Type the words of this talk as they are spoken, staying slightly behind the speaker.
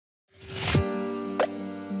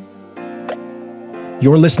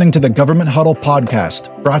You're listening to the Government Huddle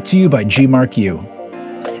podcast, brought to you by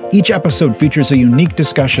GMarkU. Each episode features a unique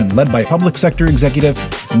discussion led by public sector executive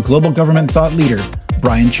and global government thought leader,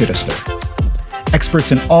 Brian Chittister.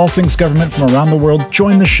 Experts in all things government from around the world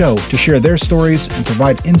join the show to share their stories and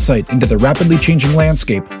provide insight into the rapidly changing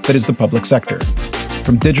landscape that is the public sector.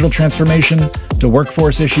 From digital transformation to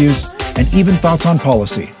workforce issues and even thoughts on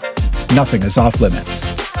policy, nothing is off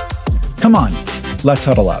limits. Come on, let's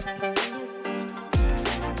huddle up.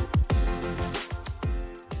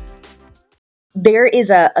 There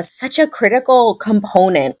is such a critical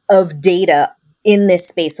component of data in this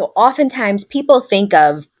space. So oftentimes people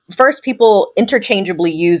people interchangeably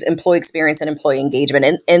use employee experience and employee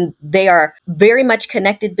engagement, and they are very much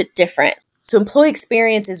connected but different. So employee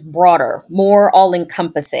experience is broader, more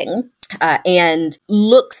all-encompassing, and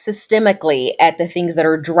looks systemically at the things that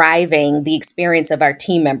are driving the experience of our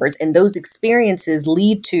team members. And those experiences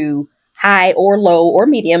lead to high or low or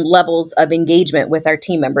medium levels of engagement with our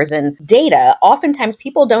team members. And data, oftentimes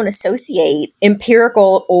people don't associate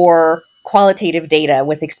empirical or qualitative data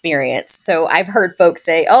with experience. So I've heard folks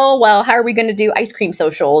say, oh, well, how are we going to do ice cream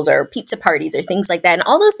socials or pizza parties or things like that? And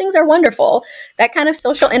all those things are wonderful. That kind of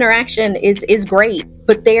social interaction is great.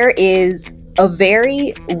 But there is a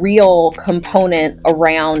very real component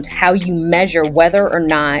around how you measure whether or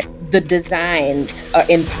not the designs,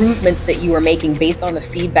 improvements that you are making based on the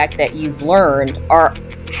feedback that you've learned are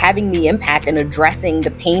having the impact and addressing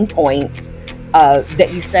the pain points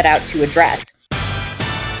that you set out to address.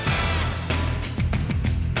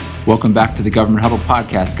 Welcome back to the Government Huddle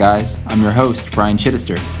podcast, guys. I'm your host, Brian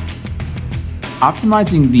Chittister.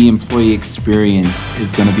 Optimizing the employee experience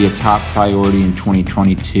is going to be a top priority in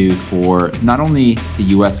 2022 for not only the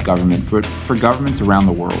U.S. government, but for governments around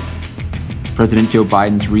the world. President Joe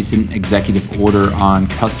Biden's recent executive order on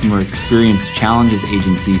customer experience challenges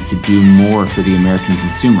agencies to do more for the American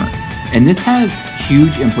consumer. And this has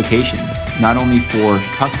huge implications, not only for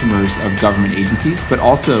customers of government agencies, but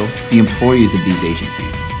also the employees of these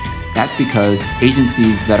agencies. That's because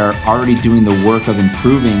agencies that are already doing the work of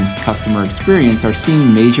improving customer experience are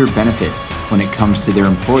seeing major benefits when it comes to their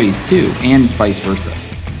employees too, and vice versa.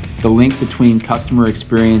 The link between customer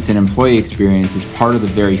experience and employee experience is part of the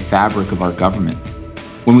very fabric of our government.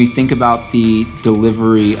 When we think about the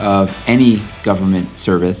delivery of any government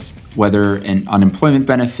service, whether an unemployment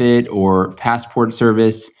benefit or passport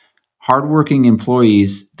service, hardworking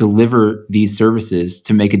employees deliver these services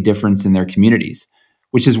to make a difference in their communities,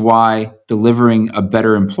 which is why delivering a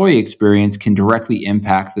better employee experience can directly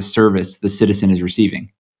impact the service the citizen is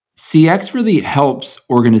receiving. CX really helps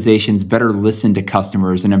organizations better listen to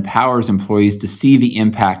customers and empowers employees to see the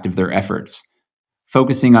impact of their efforts.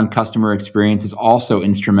 Focusing on customer experience is also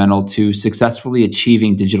instrumental to successfully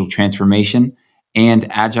achieving digital transformation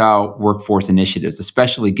and agile workforce initiatives,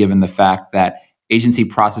 especially given the fact that agency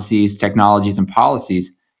processes, technologies, and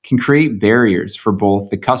policies can create barriers for both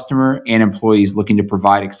the customer and employees looking to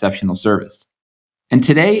provide exceptional service. And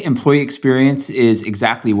today, employee experience is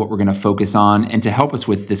exactly what we're going to focus on. And to help us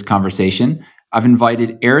with this conversation, I've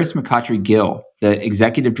invited Airis McCottry Gill, the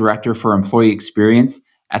Executive Director for Employee Experience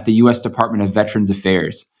at the U.S. Department of Veterans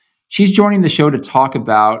Affairs. She's joining the show to talk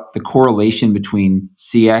about the correlation between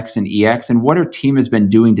CX and EX and what her team has been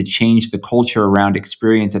doing to change the culture around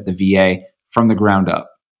experience at the VA from the ground up.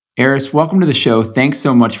 Airis, welcome to the show. Thanks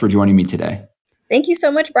so much for joining me today. Thank you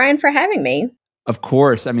so much, Brian, for having me. Of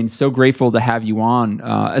course. I mean, so grateful to have you on,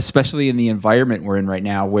 especially in the environment we're in right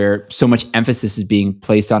now where so much emphasis is being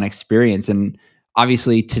placed on experience. And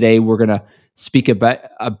obviously today we're going to speak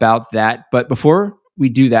about that. But before we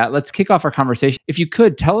do that, let's kick off our conversation. If you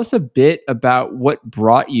could, tell us a bit about what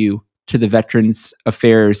brought you to the Veterans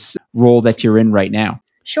Affairs role that you're in right now.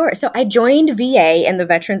 Sure. So I joined VA in the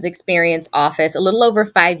Veterans Experience Office a little over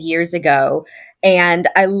 5 years ago, and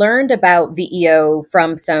I learned about VEO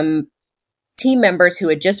from some team members who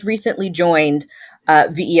had just recently joined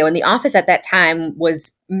VEO. And the office at that time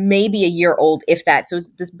was maybe a year old, if that. So it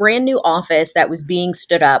was this brand new office that was being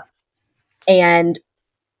stood up. And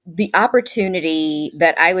the opportunity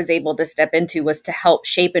that I was able to step into was to help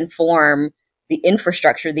shape and form the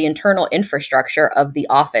infrastructure, the internal infrastructure of the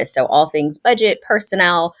office. So all things budget,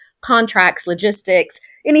 personnel, contracts, logistics,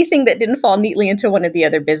 anything that didn't fall neatly into one of the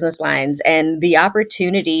other business lines. And the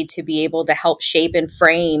opportunity to be able to help shape and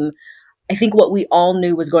frame, I think what we all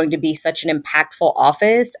knew was going to be such an impactful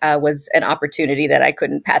office was an opportunity that I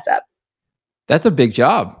couldn't pass up. That's a big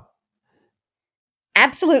job.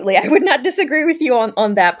 Absolutely. I would not disagree with you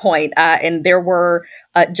on that point. And there were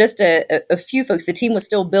just a few folks. The team was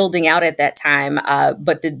still building out at that time,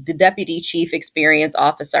 but the deputy chief experience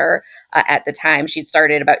officer at the time, she'd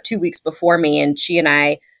started about 2 weeks before me, and she and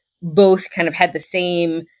I both kind of had the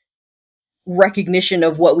same recognition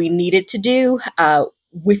of what we needed to do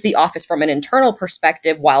with the office from an internal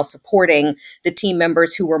perspective while supporting the team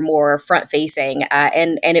members who were more front facing.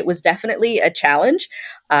 And it was definitely a challenge.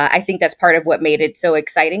 I think that's part of what made it so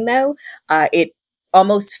exciting, though. It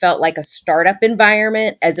almost felt like a startup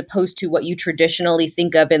environment as opposed to what you traditionally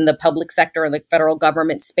think of in the public sector and the federal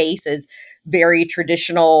government space as very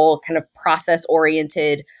traditional, kind of process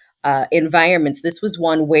oriented environments. This was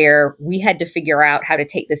one where we had to figure out how to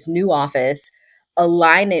take this new office,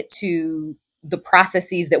 align it to the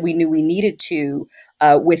processes that we knew we needed to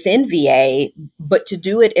within VA, but to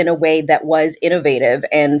do it in a way that was innovative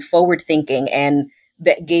and forward thinking and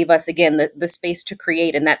that gave us, again, the space to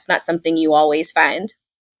create. And that's not something you always find.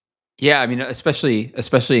 Yeah, I mean, especially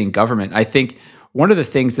in government. I think one of the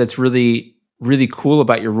things that's really cool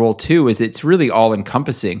about your role too is it's really all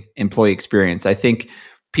encompassing employee experience. I think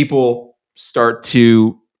people start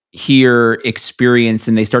to hear experience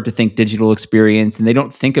and they start to think digital experience and they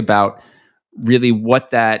don't think about really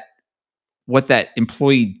what that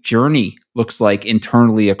employee journey looks like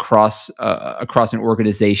internally across an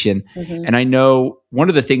organization. Mhm. And I know one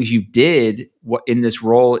of the things you did in this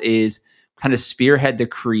role is kind of spearhead the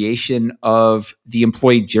creation of the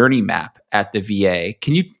employee journey map at the VA.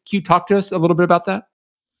 Can you talk to us a little bit about that?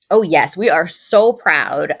 Oh, yes. We are so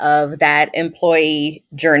proud of that employee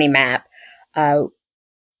journey map. Uh,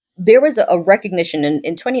 there was a recognition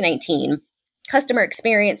in 2019. Customer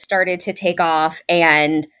experience started to take off,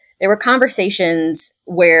 and there were conversations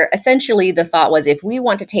where essentially the thought was if we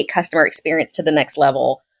want to take customer experience to the next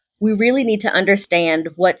level, we really need to understand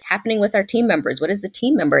what's happening with our team members. What is the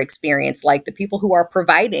team member experience like? The people who are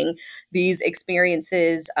providing these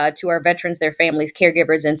experiences to our veterans, their families,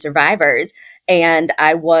 caregivers, and survivors. And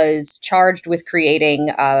I was charged with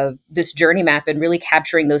creating this journey map and really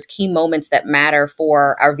capturing those key moments that matter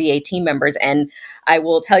for our VA team members. And I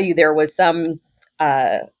will tell you, there was some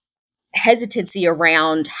hesitancy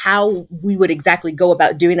around how we would exactly go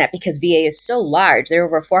about doing that because VA is so large. There are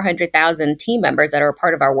over 400,000 team members that are a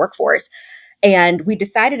part of our workforce. And we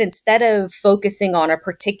decided instead of focusing on a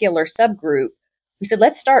particular subgroup, we said,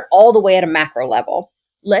 let's start all the way at a macro level.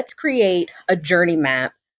 Let's create a journey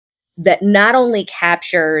map that not only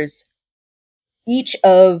captures each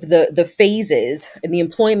of the phases and the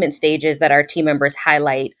employment stages that our team members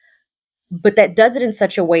highlight, but that does it in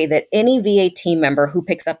such a way that any VA team member who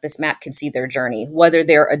picks up this map can see their journey, whether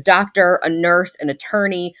they're a doctor, a nurse, an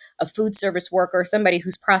attorney, a food service worker, somebody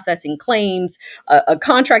who's processing claims, a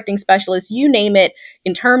contracting specialist, you name it.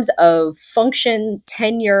 In terms of function,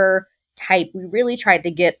 tenure, type, we really tried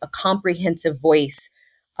to get a comprehensive voice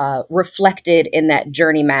reflected in that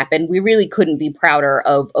journey map. And we really couldn't be prouder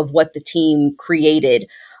of what the team created.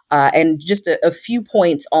 And just a few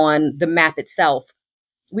points on the map itself.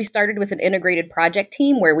 We started with an integrated project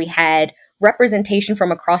team where we had representation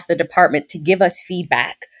from across the department to give us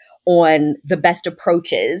feedback on the best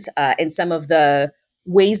approaches and some of the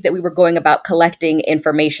ways that we were going about collecting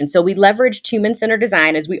information. So we leveraged human-centered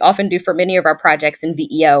design, as we often do for many of our projects in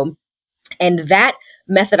VEO. And that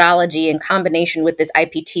methodology in combination with this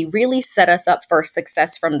IPT really set us up for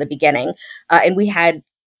success from the beginning. And we had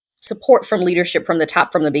support from leadership from the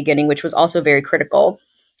top from the beginning, which was also very critical.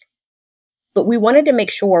 But we wanted to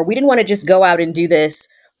make sure we didn't want to just go out and do this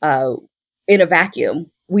in a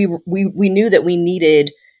vacuum. We knew that we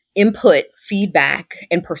needed input, feedback,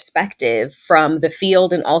 and perspective from the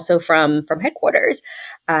field and also from headquarters.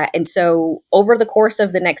 And so over the course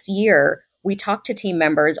of the next year, we talked to team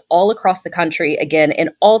members all across the country, again, in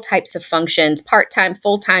all types of functions, part-time,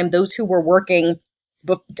 full-time, those who were working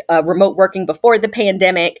remote working before the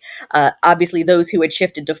pandemic, obviously those who had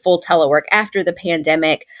shifted to full telework after the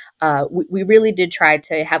pandemic. We really did try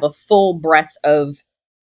to have a full breadth of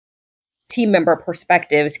team member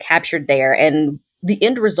perspectives captured there. And the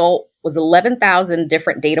end result was 11,000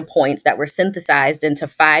 different data points that were synthesized into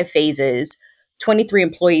 5 phases, 23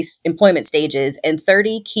 employment stages, and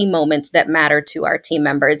 30 key moments that matter to our team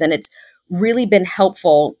members. And it's really been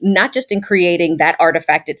helpful, not just in creating that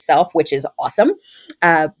artifact itself, which is awesome,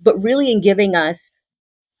 but really in giving us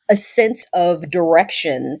a sense of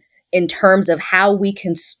direction in terms of how we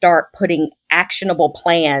can start putting actionable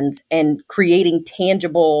plans and creating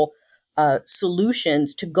tangible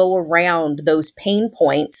solutions to go around those pain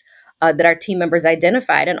points that our team members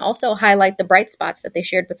identified and also highlight the bright spots that they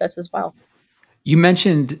shared with us as well. You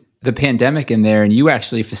mentioned the pandemic in there, and you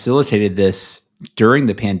actually facilitated this during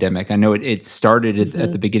the pandemic? I know it started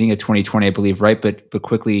at the beginning of 2020, I believe, right? But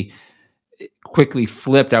quickly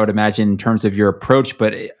flipped, I would imagine, in terms of your approach.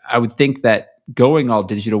 But I would think that going all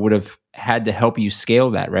digital would have had to help you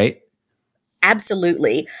scale that, right?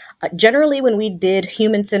 Absolutely. Generally, when we do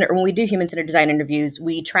human centered design interviews,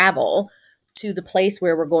 we travel to the place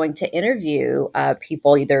where we're going to interview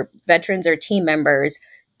people, either veterans or team members,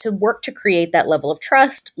 to work to create that level of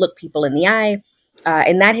trust, look people in the eye.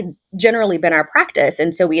 And that had generally been our practice.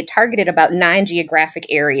 And so we had targeted about 9 geographic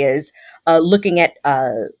areas, looking at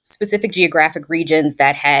specific geographic regions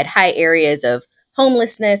that had high areas of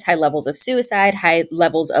homelessness, high levels of suicide, high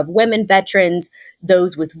levels of women veterans,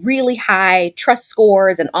 those with really high trust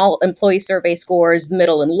scores and all employee survey scores,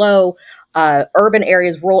 middle and low, urban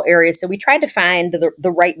areas, rural areas. So we tried to find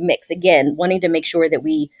the right mix, again, wanting to make sure that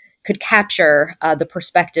we could capture the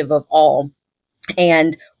perspective of all.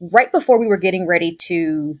 And right before we were getting ready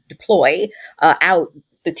to deploy out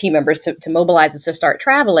the team members to mobilize us to start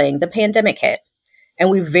traveling, the pandemic hit. And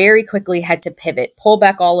we very quickly had to pivot, pull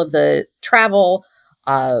back all of the travel,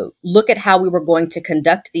 look at how we were going to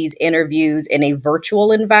conduct these interviews in a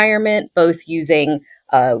virtual environment, both using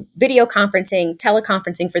video conferencing,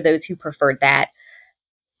 teleconferencing for those who preferred that.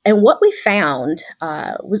 And what we found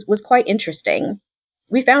was quite interesting.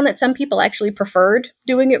 We found that some people actually preferred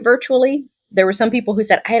doing it virtually. There were some people who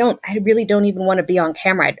said, I really don't even want to be on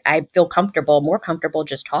camera. I feel more comfortable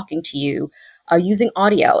just talking to you using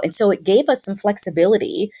audio. And so it gave us some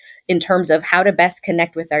flexibility in terms of how to best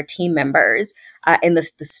connect with our team members. And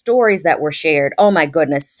the stories that were shared, oh my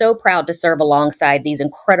goodness, so proud to serve alongside these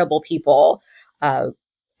incredible people. And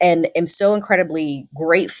am so incredibly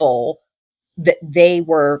grateful that they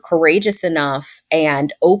were courageous enough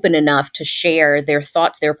and open enough to share their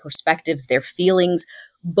thoughts, their perspectives, their feelings,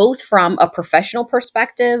 both from a professional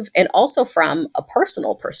perspective and also from a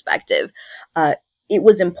personal perspective. It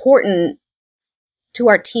was important to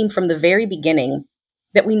our team from the very beginning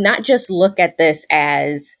that we not just look at this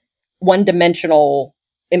as one-dimensional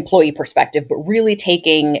employee perspective, but really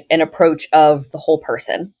taking an approach of the whole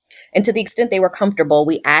person. And to the extent they were comfortable,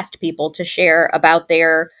 we asked people to share about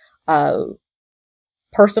their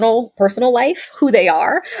personal life, who they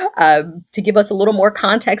are, to give us a little more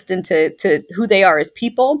context into who they are as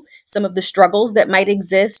people, some of the struggles that might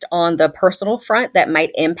exist on the personal front that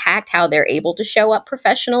might impact how they're able to show up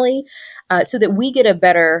professionally, so that we get a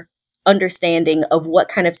better understanding of what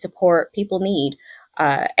kind of support people need.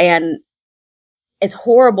 And as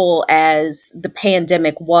horrible as the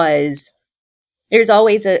pandemic was, there's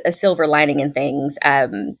always a silver lining in things.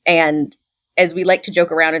 And as we like to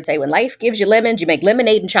joke around and say, when life gives you lemons, you make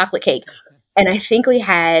lemonade and chocolate cake. And I think we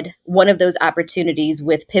had one of those opportunities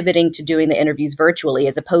with pivoting to doing the interviews virtually,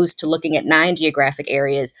 as opposed to looking at 9 geographic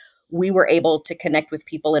areas. We were able to connect with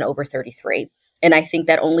people in over 33. And I think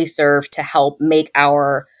that only served to help make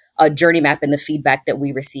our journey map and the feedback that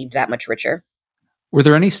we received that much richer. Were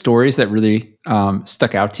there any stories that really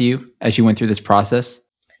stuck out to you as you went through this process?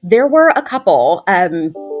 There were a couple.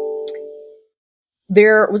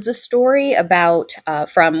 There was a story about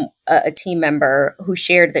from a team member who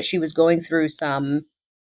shared that she was going through some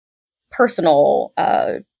personal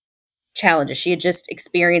challenges. She had just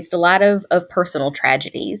experienced a lot of personal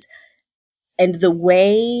tragedies. And the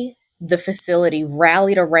way the facility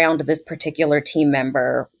rallied around this particular team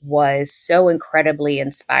member was so incredibly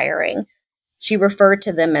inspiring. She referred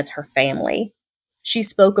to them as her family. She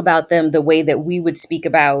spoke about them the way that we would speak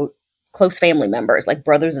about close family members, like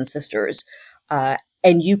brothers and sisters.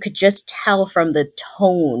 And you could just tell from the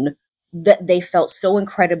tone that they felt so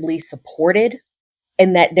incredibly supported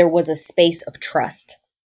and that there was a space of trust.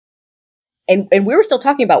 And we were still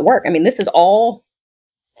talking about work. I mean, this is all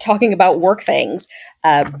talking about work things.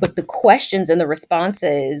 But the questions and the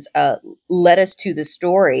responses led us to the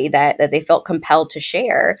story that they felt compelled to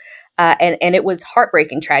share. And it was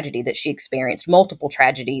heartbreaking tragedy that she experienced, multiple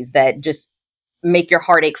tragedies that just make your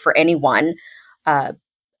heart ache for anyone.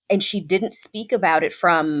 And she didn't speak about it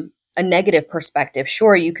from a negative perspective.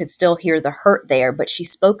 Sure, you could still hear the hurt there, but she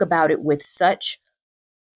spoke about it with such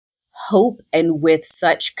hope and with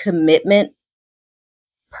such commitment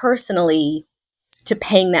personally to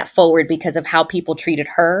paying that forward because of how people treated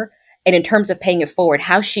her. And in terms of paying it forward,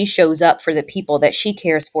 how she shows up for the people that she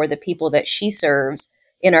cares for, the people that she serves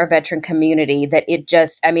in our veteran community, that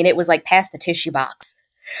it was like past the tissue box.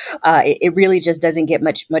 It really just doesn't get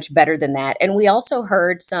much better than that. And we also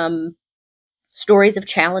heard some stories of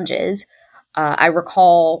challenges. I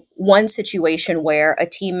recall one situation where a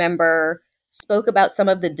team member spoke about some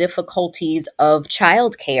of the difficulties of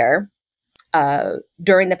childcare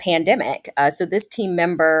during the pandemic. So this team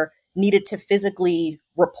member needed to physically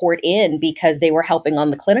report in because they were helping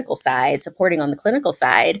on the clinical side, supporting on the clinical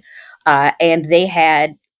side, and they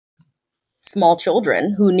had small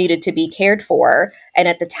children who needed to be cared for. And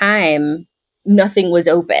at the time, nothing was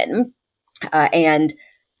open. And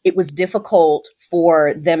it was difficult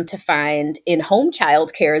for them to find in-home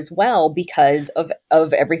childcare as well because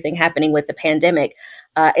of everything happening with the pandemic.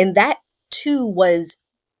 And that too was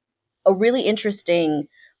a really interesting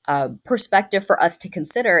perspective for us to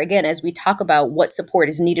consider, again, as we talk about what support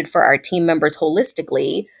is needed for our team members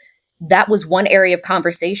holistically. That was one area of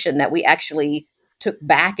conversation that we actually took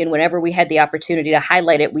back. And whenever we had the opportunity to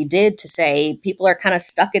highlight it, we did, to say people are kind of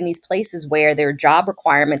stuck in these places where there are job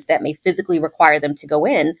requirements that may physically require them to go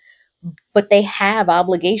in, but they have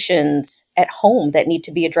obligations at home that need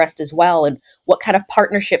to be addressed as well. And what kind of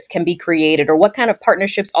partnerships can be created, or what kind of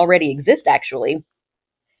partnerships already exist, actually.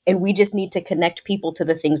 And we just need to connect people to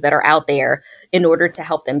the things that are out there in order to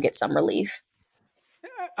help them get some relief.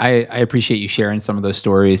 I appreciate you sharing some of those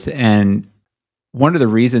stories. And one of the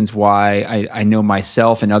reasons why I know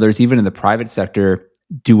myself and others, even in the private sector,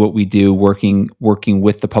 do what we do, working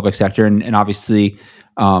with the public sector, and obviously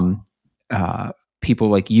um, people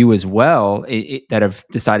like you as well, that have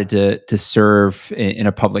decided to serve in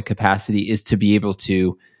a public capacity, is to be able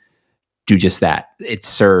to do just that. It's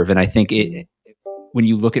serve. And I think when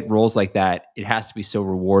you look at roles like that, it has to be so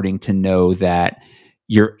rewarding to know that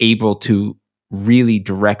you're able to really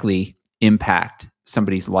directly impact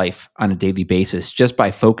somebody's life on a daily basis just by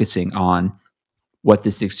focusing on what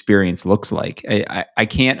this experience looks like. I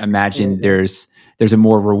can't imagine Absolutely. there's a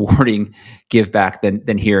more rewarding give back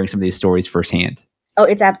than hearing some of these stories firsthand. Oh,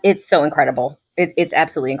 it's so incredible. It's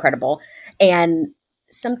absolutely incredible. And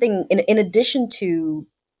something in addition to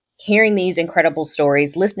hearing these incredible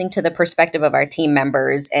stories, listening to the perspective of our team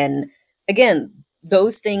members, and again,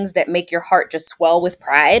 those things that make your heart just swell with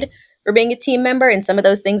pride for being a team member, and some of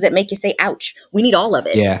those things that make you say, ouch, we need all of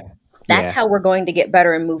it. Yeah. That's Yeah. how we're going to get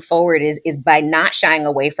better and move forward, is by not shying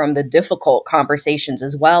away from the difficult conversations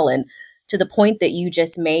as well. And to the point that you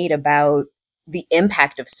just made about the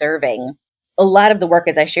impact of serving, a lot of the work,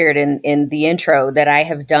 as I shared in the intro, that I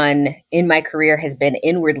have done in my career has been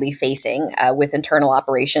inwardly facing, with internal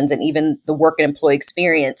operations and even the work and employee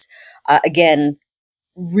experience. Again,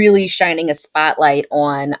 really shining a spotlight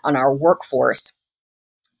on our workforce.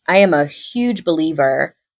 I am a huge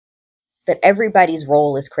believer that everybody's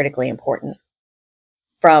role is critically important,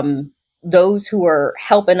 from those who are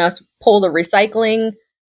helping us pull the recycling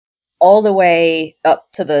all the way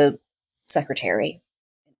up to the secretary.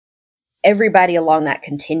 Everybody along that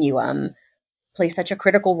continuum plays such a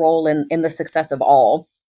critical role in the success of all.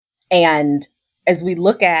 And as we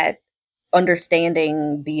look at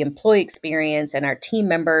understanding the employee experience and our team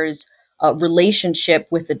members' relationship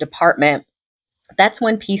with the department, that's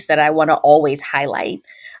one piece that I want to always highlight,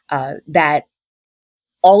 that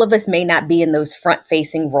all of us may not be in those front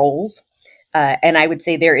facing roles. And I would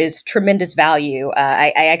say there is tremendous value.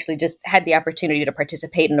 I actually just had the opportunity to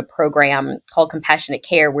participate in a program called Compassionate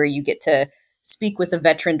Care, where you get to speak with a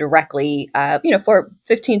veteran directly, for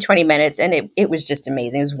 15, 20 minutes. And it was just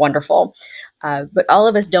amazing. It was wonderful. But all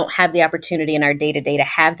of us don't have the opportunity in our day to day to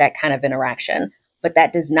have that kind of interaction. But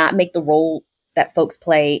that does not make the role that folks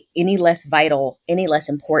play any less vital, any less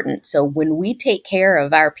important. So when we take care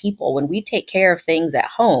of our people, when we take care of things at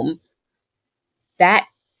home, that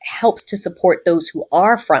helps to support those who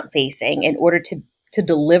are front facing in order to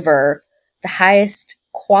deliver the highest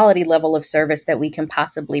quality level of service that we can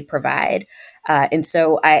possibly provide. And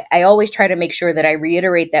so I always try to make sure that I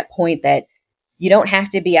reiterate that point, that you don't have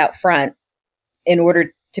to be out front in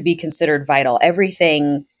order to be considered vital.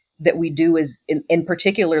 Everything that we do is in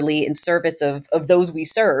particularly in service of those we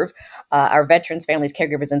serve, our veterans, families,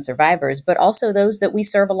 caregivers, and survivors, but also those that we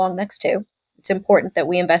serve along next to. It's important that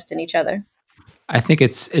we invest in each other. I think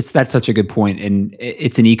that's such a good point, and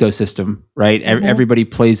it's an ecosystem, right? Mhm. Everybody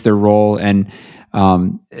plays their role, and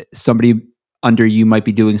somebody under you might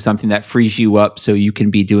be doing something that frees you up, so you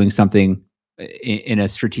can be doing something in a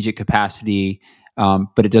strategic capacity,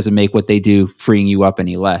 but it doesn't make what they do freeing you up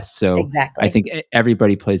any less. So I Exactly. think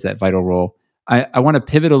everybody plays that vital role. I want to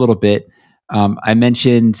pivot a little bit. I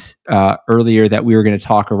mentioned earlier that we were going to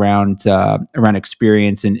talk around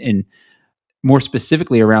experience and more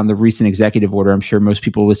specifically around the recent executive order. I'm sure most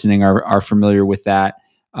people listening are familiar with that,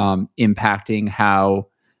 impacting how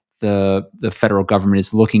the federal government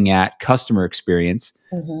is looking at customer experience.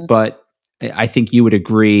 Mhm. But I think you would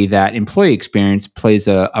agree that employee experience plays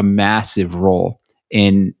a massive role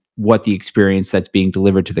in what the experience that's being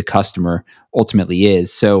delivered to the customer ultimately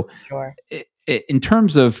is. So, Sure. in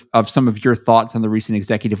terms of some of your thoughts on the recent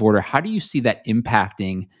executive order, how do you see that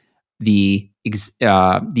impacting the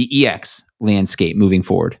EX landscape moving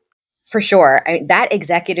forward? For sure. That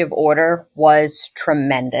executive order was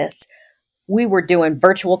tremendous. We were doing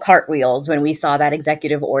virtual cartwheels when we saw that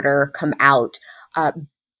executive order come out, uh,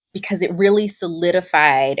 because it really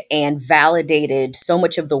solidified and validated so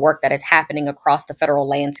much of the work that is happening across the federal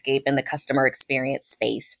landscape in the customer experience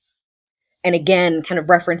space. And again, kind of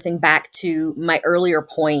referencing back to my earlier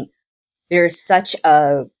point, there's such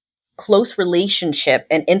a close relationship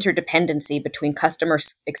and interdependency between customer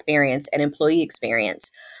experience and employee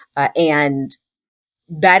experience. And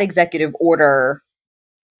that executive order,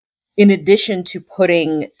 in addition to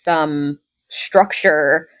putting some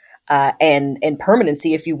structure and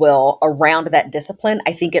permanency, if you will, around that discipline,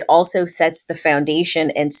 I think it also sets the foundation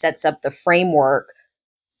and sets up the framework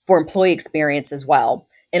for employee experience as well.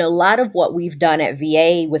 And a lot of what we've done at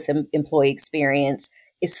VA with employee experience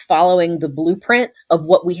is following the blueprint of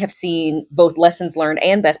what we have seen, both lessons learned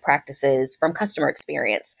and best practices from customer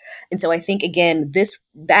experience. And so I think, again,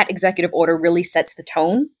 that executive order really sets the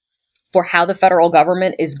tone for how the federal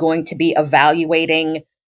government is going to be evaluating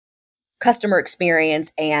customer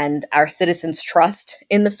experience and our citizens' trust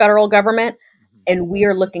in the federal government. And we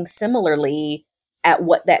are looking similarly at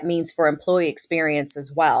what that means for employee experience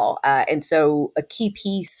as well. And so a key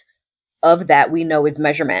piece of that we know is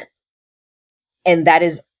measurement. And that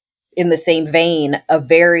is, in the same vein, a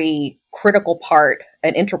very critical part,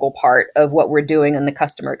 an integral part of what we're doing in the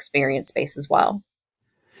customer experience space as well.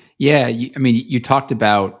 Yeah, you talked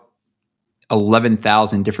about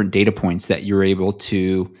 11,000 different data points that you're able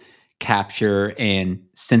to capture and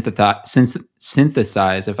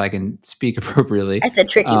synthesize, if I can speak appropriately. That's a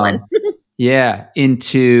tricky one. Yeah,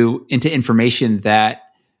 into information that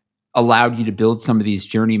allowed you to build some of these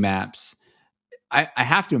journey maps. I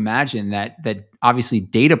have to imagine that obviously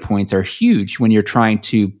data points are huge when you're trying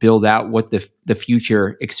to build out what the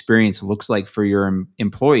future experience looks like for your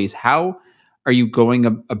employees. How are you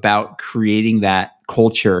going about creating that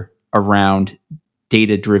culture around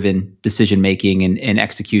data-driven decision making and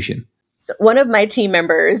execution? So one of my team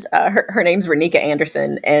members, her name's Renika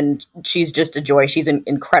Anderson, and she's just a joy. She's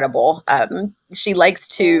incredible. She likes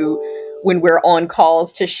to, when we're on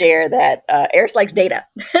calls, to share that Airis likes data.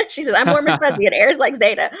 She says, I'm warm and fuzzy, and Airis likes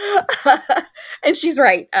data. And she's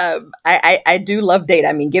right. I do love data.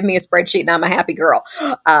 I mean, give me a spreadsheet and I'm a happy girl.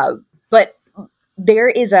 But there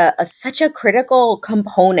is such a critical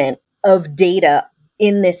component of data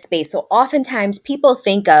in this space. So oftentimes people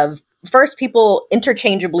think of, first, people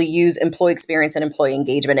interchangeably use employee experience and employee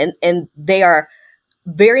engagement, and they are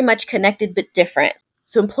very much connected but different.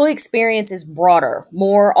 So employee experience is broader,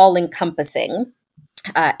 more all-encompassing,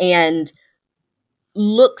 and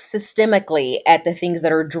looks systemically at the things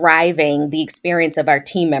that are driving the experience of our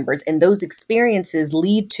team members. And those experiences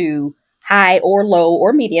lead to high or low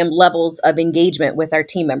or medium levels of engagement with our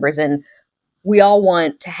team members. And we all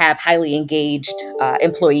want to have highly engaged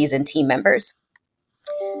employees and team members.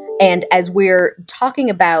 And as we're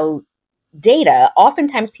talking about data,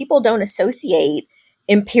 oftentimes people don't associate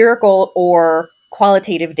empirical or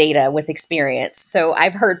qualitative data with experience. So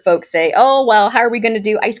I've heard folks say, oh, well, how are we going to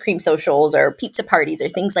do ice cream socials or pizza parties or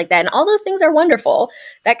things like that? And all those things are wonderful.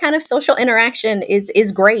 That kind of social interaction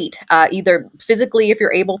is great, either physically if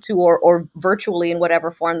you're able to, or virtually in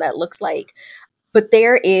whatever form that looks like. But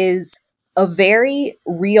there is a very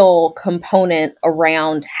real component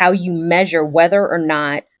around how you measure whether or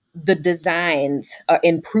not the designs,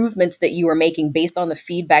 improvements that you are making based on the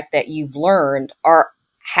feedback that you've learned are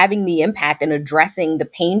having the impact and addressing the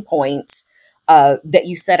pain points that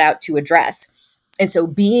you set out to address. And so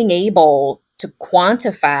being able to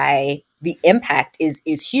quantify the impact is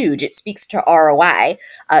huge. It speaks to ROI.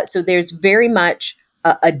 So there's very much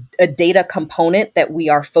a data component that we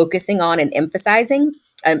are focusing on and emphasizing.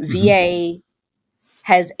 VA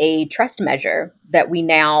has a trust measure that we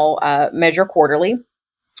now measure quarterly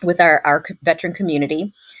with our veteran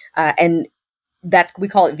community. And we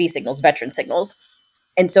call it V-Signals, veteran signals.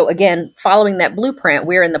 And so again, following that blueprint,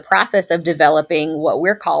 we're in the process of developing what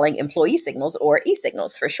we're calling employee signals, or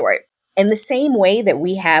e-signals for short. In the same way that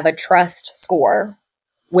we have a trust score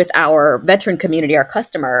with our veteran community, our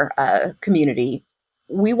customer community,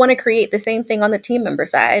 we want to create the same thing on the team member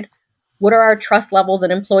side. What are our trust levels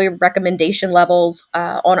and employee recommendation levels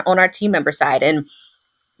on our team member side? And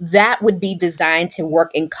that would be designed to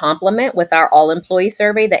work in complement with our all-employee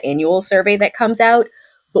survey, the annual survey that comes out,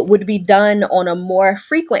 but would be done on a more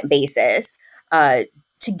frequent basis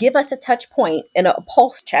to give us a touch point and a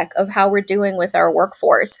pulse check of how we're doing with our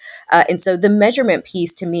workforce. And so the measurement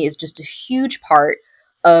piece to me is just a huge part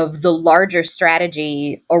of the larger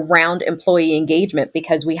strategy around employee engagement,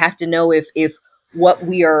 because we have to know if what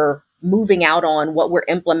we are moving out on what we're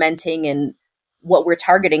implementing and what we're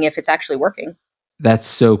targeting if it's actually working. That's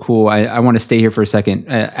so cool. I want to stay here for a second.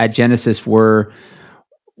 At Genesis, we're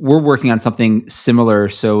working on something similar.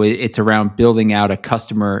 So it's around building out a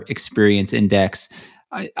customer experience index.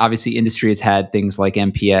 Obviously, industry has had things like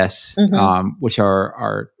NPS, which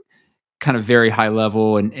are kind of very high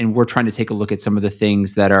level, and we're trying to take a look at some of the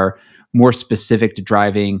things that are more specific to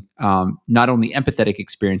driving not only empathetic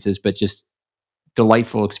experiences, but just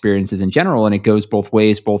delightful experiences in general. And it goes both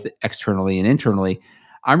ways, both externally and internally.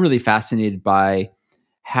 I'm really fascinated by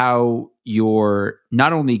how you're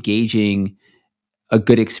not only gauging a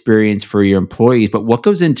good experience for your employees, but what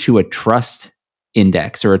goes into a trust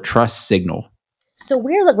index or a trust signal. So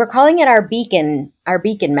we're calling it our beacon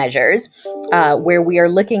measures, where we are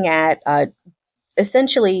looking at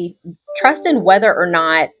essentially trust in whether or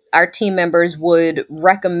not our team members would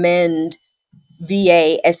recommend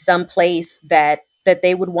VA as some place that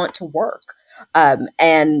they would want to work.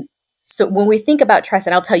 And so when we think about trust,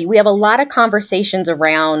 and I'll tell you, we have a lot of conversations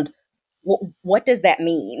around what does that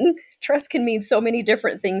mean? Trust can mean so many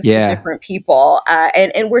different things to different people.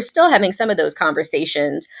 And we're still having some of those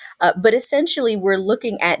conversations. But essentially, we're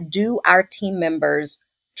looking at, do our team members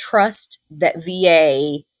trust that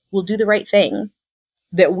VA will do the right thing?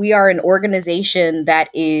 That we are an organization that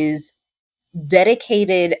is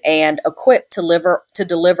dedicated and equipped to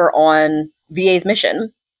deliver on VA's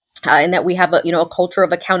mission, and that we have a culture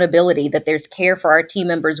of accountability, that there's care for our team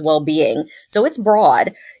members' well-being. So it's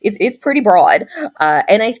broad. It's pretty broad,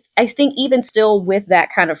 and I think even still with that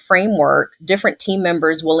kind of framework, different team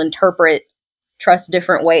members will interpret trust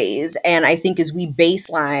different ways. And I think as we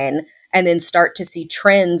baseline and then start to see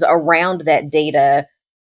trends around that data,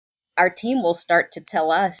 our team will start to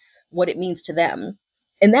tell us what it means to them.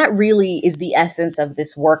 And that really is the essence of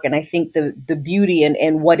this work. And I think the beauty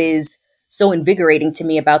and what is so invigorating to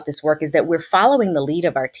me about this work is that we're following the lead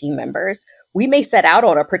of our team members. We may set out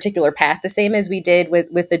on a particular path, the same as we did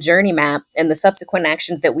with the journey map and the subsequent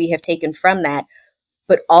actions that we have taken from that.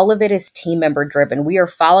 But all of it is team member driven. We are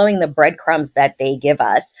following the breadcrumbs that they give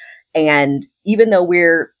us. And even though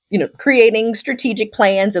we're, creating strategic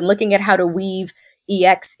plans and looking at how to weave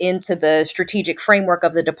EX into the strategic framework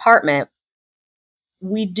of the department,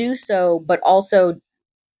 we do so, but also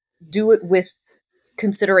do it with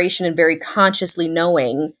consideration and very consciously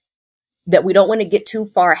knowing that we don't want to get too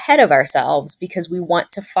far ahead of ourselves, because we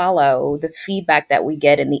want to follow the feedback that we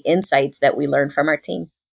get and the insights that we learn from our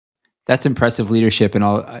team. That's impressive leadership.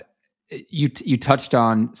 And you touched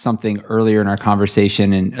on something earlier in our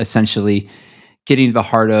conversation, and essentially getting to the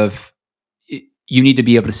heart of, you need to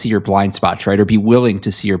be able to see your blind spots, right? Or be willing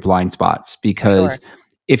to see your blind spots, because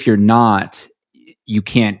if you're not, you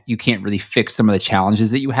can't really fix some of the challenges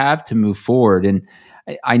that you have to move forward. And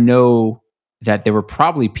I know that there were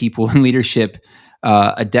probably people in leadership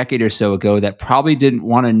a decade or so ago that probably didn't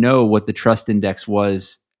want to know what the trust index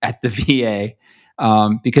was at the VA,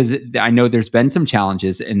 because I know there's been some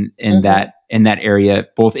challenges in that area,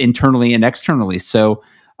 both internally and externally. So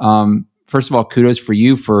first of all, kudos for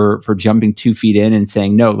you for jumping 2 feet in and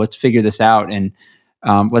saying, no, let's figure this out, and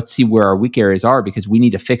let's see where our weak areas are, because we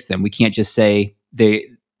need to fix them. We can't just say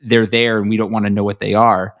they're there and we don't want to know what they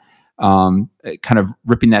are. Kind of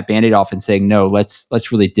ripping that Band-Aid off and saying, no,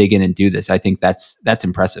 let's really dig in and do this. I think that's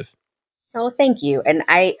impressive. Oh, thank you. And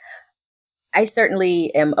I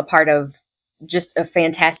certainly am a part of just a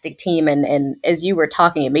fantastic team. And as you were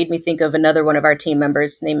talking, it made me think of another one of our team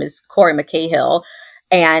members. His name is Corey McCahill.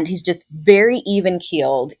 And he's just very even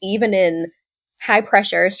keeled, even in high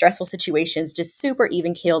pressure, stressful situations, just super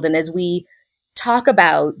even keeled. And as we talk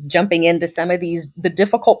about jumping into some of the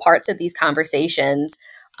difficult parts of these conversations,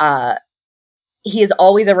 he is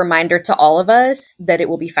always a reminder to all of us that it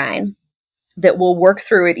will be fine, that we'll work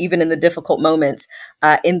through it even in the difficult moments.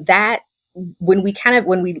 And that when we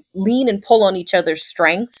lean and pull on each other's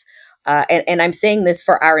strengths, and I'm saying this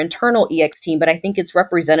for our internal EX team, but I think it's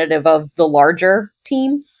representative of the larger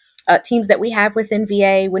teams that we have within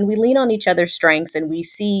VA. When we lean on each other's strengths and we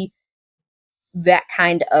see that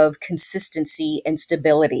kind of consistency and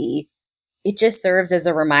stability, it just serves as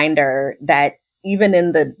a reminder that even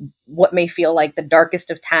in what may feel like the darkest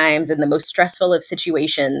of times and the most stressful of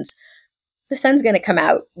situations, the sun's going to come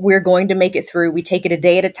out. We're going to make it through. We take it a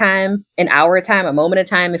day at a time, an hour at a time, a moment at a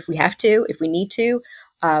time, if we have to, if we need to.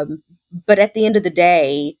 But at the end of the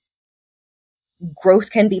day, growth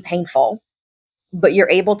can be painful, but you're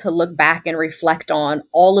able to look back and reflect on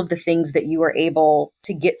all of the things that you were able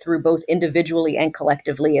to get through, both individually and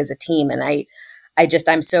collectively as a team. And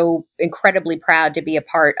I'm so incredibly proud to be a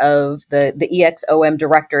part of the EXOM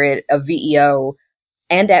directorate of VEO,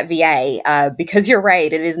 and at VA, because you're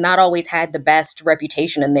right, it has not always had the best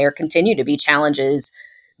reputation, and there continue to be challenges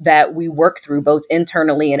that we work through both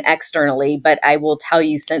internally and externally. But I will tell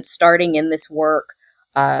you, since starting in this work,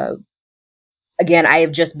 uh, again, I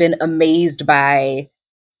have just been amazed by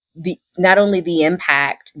the not only the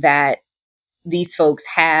impact that these folks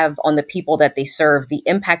have on the people that they serve, the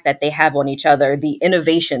impact that they have on each other, the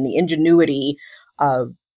innovation, the ingenuity,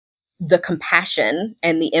 the compassion,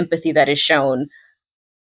 and the empathy that is shown.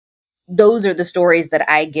 Those are the stories that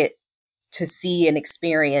I get to see and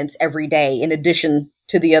experience every day, in addition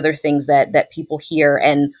to the other things that people hear.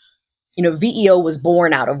 And VEO was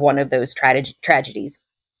born out of one of those tragedies.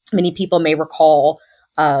 Many people may recall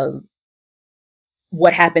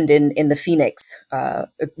what happened in the Phoenix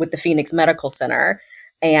with the Phoenix Medical Center,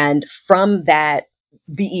 and from that,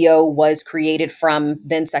 VEO was created from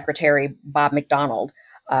then Secretary Bob McDonald,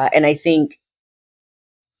 and I think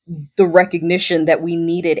the recognition that we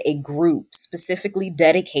needed a group specifically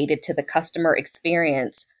dedicated to the customer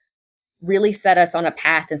experience really set us on a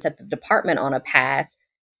path and set the department on a path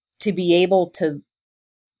to be able to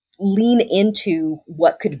lean into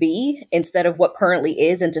what could be instead of what currently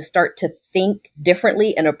is, and to start to think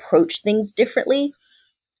differently and approach things differently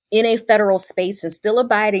in a federal space, and still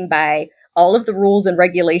abiding by all of the rules and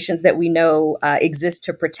regulations that we know exist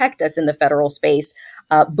to protect us in the federal space,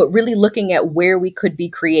 but really looking at where we could be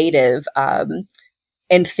creative,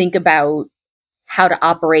 and think about how to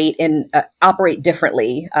operate and operate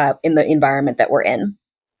differently in the environment that we're in.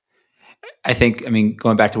 I think,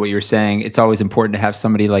 going back to what you were saying, it's always important to have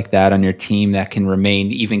somebody like that on your team that can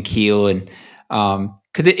remain even keel, and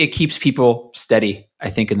because it keeps people steady, I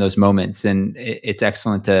think, in those moments. And it's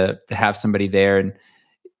excellent to have somebody there. And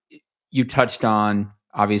you touched on,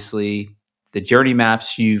 obviously, the journey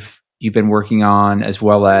maps you've been working on, as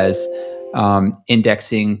well as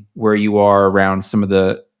indexing where you are around some of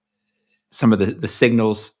the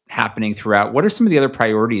signals happening throughout. What are some of the other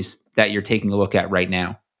priorities that you're taking a look at right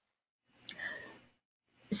now?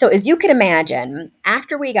 So as you can imagine,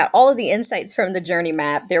 after we got all of the insights from the journey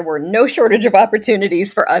map, there were no shortage of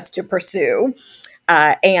opportunities for us to pursue.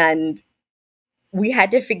 And we had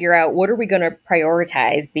to figure out, what are we going to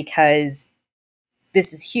prioritize, because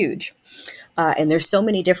this is huge. And there's so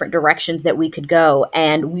many different directions that we could go.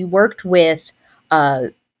 And we worked with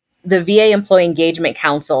the VA Employee Engagement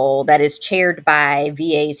Council that is chaired by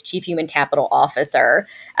VA's Chief Human Capital Officer,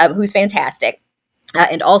 who's fantastic.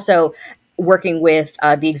 And also working with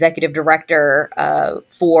the executive director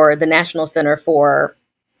for the National Center for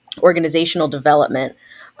Organizational Development.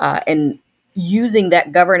 And using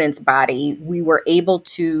that governance body, we were able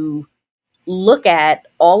to look at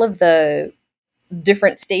all of the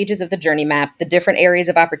different stages of the journey map, the different areas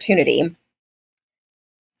of opportunity.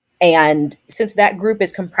 And since that group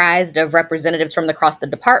is comprised of representatives from across the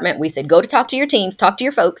department, we said, go to talk to your teams, talk to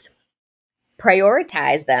your folks,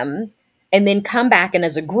 prioritize them, and then come back, and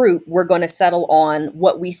as a group, we're going to settle on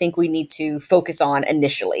what we think we need to focus on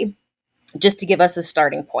initially, just to give us a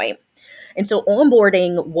starting point. And so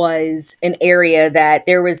onboarding was an area that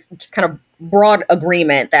there was just kind of broad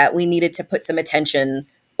agreement that we needed to put some attention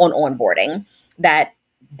on onboarding, that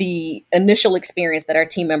the initial experience that our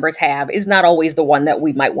team members have is not always the one that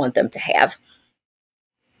we might want them to have.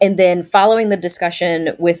 And then following the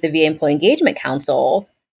discussion with the VA Employee Engagement Council,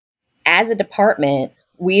 as a department,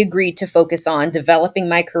 we agreed to focus on developing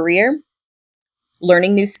my career,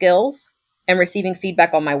 learning new skills, and receiving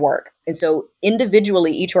feedback on my work. And so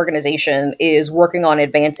individually, each organization is working on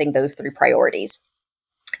advancing those three priorities.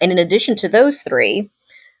 And in addition to those three,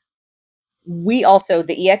 we also,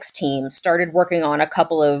 the EX team, started working on a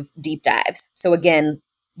couple of deep dives. So again,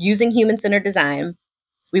 using human-centered design,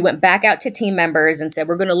 we went back out to team members and said,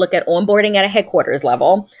 we're going to look at onboarding at a headquarters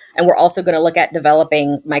level, and we're also going to look at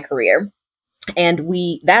developing my career. And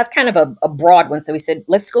that's kind of a broad one. So we said,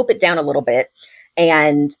 let's scope it down a little bit.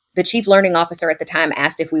 And the chief learning officer at the time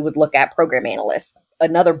asked if we would look at program analysts.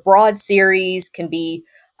 Another broad series can be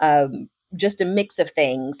just a mix of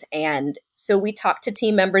things. And so we talked to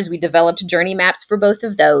team members. We developed journey maps for both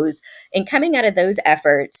of those. And coming out of those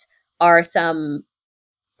efforts are some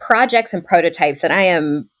projects and prototypes that I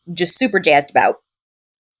am just super jazzed about.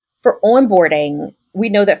 For onboarding, we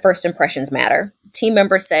know that first impressions matter. Team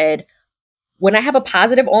member said, when I have a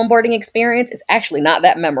positive onboarding experience, it's actually not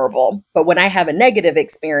that memorable. But when I have a negative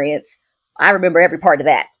experience, I remember every part of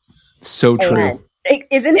that. So true.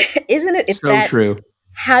 Isn't it? It's so true.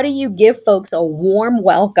 How do you give folks a warm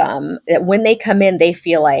welcome that when they come in, they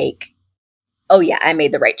feel like, oh yeah, I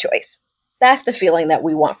made the right choice. That's the feeling that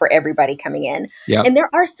we want for everybody coming in. Yep. And there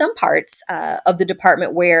are some parts of the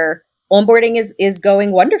department where onboarding is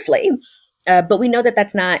going wonderfully. But we know that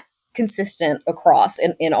that's not consistent across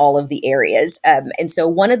in all of the areas. And so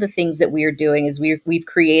one of the things that we are doing is we've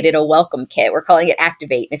created a welcome kit. We're calling it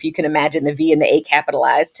Activate. And if you can imagine the V and the A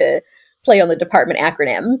capitalized to play on the department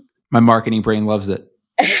acronym. My marketing brain loves it.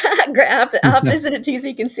 I'll have to send it to you so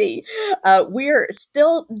you can see. We're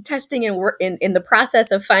still testing and we're in the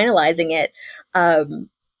process of finalizing it.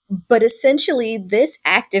 But essentially, this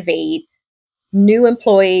Activate new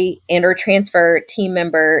employee and or transfer team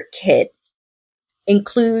member kit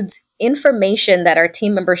includes information that our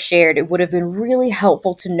team members shared. It would have been really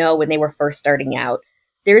helpful to know when they were first starting out.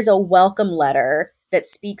 There's a welcome letter that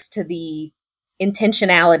speaks to the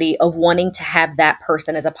intentionality of wanting to have that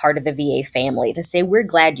person as a part of the VA family, to say, we're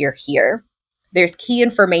glad you're here. There's key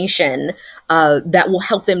information that will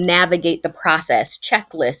help them navigate the process,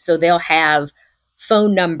 checklists, so they'll have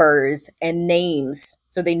phone numbers and names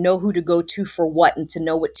so they know who to go to for what and to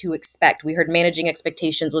know what to expect. We heard managing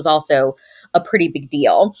expectations was also a pretty big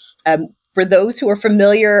deal. For those who are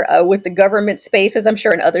familiar with the government space, as I'm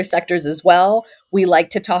sure in other sectors as well, we like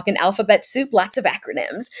to talk in alphabet soup, lots of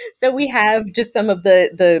acronyms. So we have just some of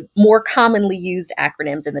the more commonly used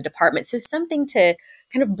acronyms in the department. So something to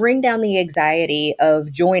kind of bring down the anxiety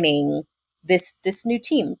of joining this new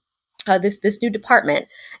team. This new department.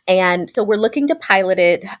 And so we're looking to pilot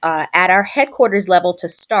it at our headquarters level to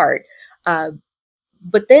start.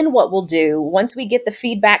 But then what we'll do, once we get the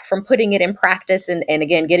feedback from putting it in practice and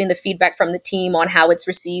again, getting the feedback from the team on how it's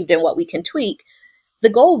received and what we can tweak, the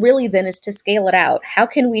goal really then is to scale it out. How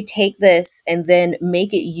can we take this and then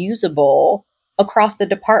make it usable across the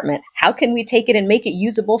department? How can we take it and make it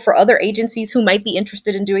usable for other agencies who might be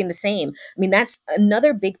interested in doing the same? I mean, that's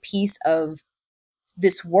another big piece of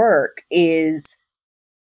this work, is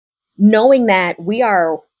knowing that we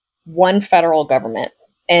are one federal government.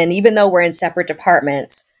 And even though we're in separate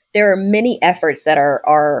departments, there are many efforts that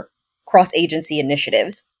are cross-agency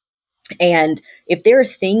initiatives. And if there are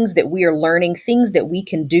things that we are learning, things that we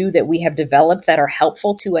can do that we have developed that are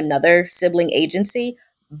helpful to another sibling agency,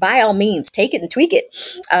 by all means, take it and tweak it.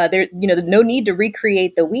 No need to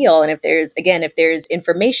recreate the wheel. And if there's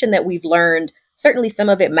information that we've learned, certainly some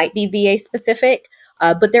of it might be VA specific,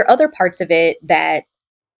 but there are other parts of it that,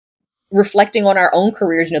 reflecting on our own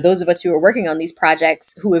careers, those of us who are working on these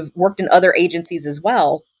projects who have worked in other agencies as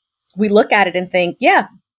well, we look at it and think, yeah,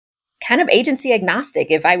 kind of agency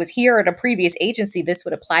agnostic. If I was here at a previous agency, this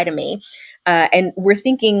would apply to me. And we're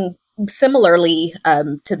thinking similarly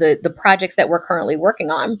to the projects that we're currently working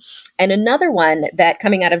on. And another one that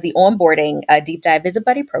coming out of the onboarding deep dive is a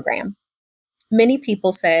buddy program. Many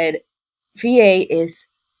people said VA is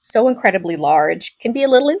so incredibly large, can be a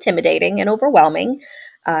little intimidating and overwhelming.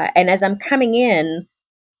 And as I'm coming in,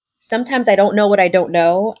 sometimes I don't know what I don't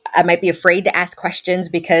know. I might be afraid to ask questions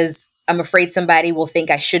because I'm afraid somebody will think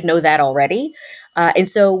I should know that already. And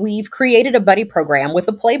so we've created a buddy program with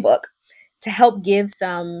a playbook to help give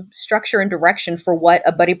some structure and direction for what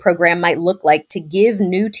a buddy program might look like, to give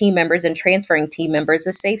new team members and transferring team members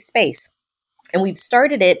a safe space. And we've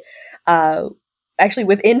started it actually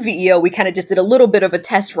within VEO. We kind of just did a little bit of a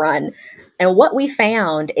test run. And what we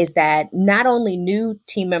found is that not only new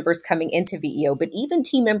team members coming into VEO, but even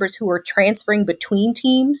team members who are transferring between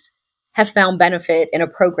teams have found benefit in a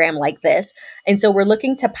program like this. And so we're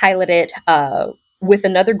looking to pilot it with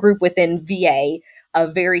another group within VA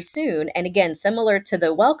very soon. And again, similar to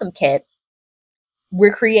the welcome kit,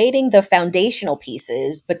 we're creating the foundational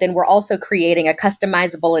pieces, but then we're also creating a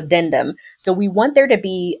customizable addendum. So we want there to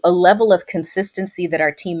be a level of consistency that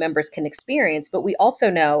our team members can experience, but we also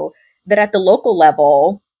know that at the local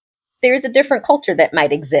level, there's a different culture that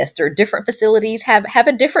might exist, or different facilities have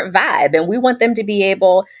a different vibe, and we want them to be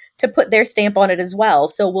able to put their stamp on it as well.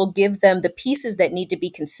 So we'll give them the pieces that need to be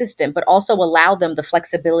consistent, but also allow them the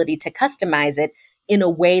flexibility to customize it in a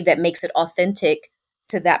way that makes it authentic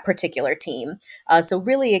to that particular team. So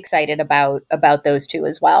really excited about those two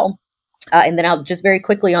as well. And then I'll just very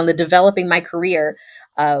quickly on the developing my career.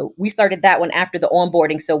 We started that one after the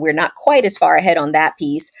onboarding, so we're not quite as far ahead on that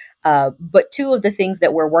piece. But two of the things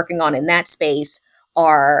that we're working on in that space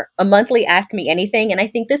are a monthly Ask Me Anything. And I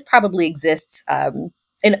think this probably exists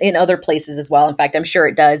in other places as well. In fact, I'm sure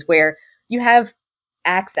it does, where you have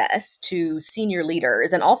access to senior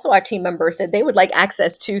leaders. And also our team members said they would like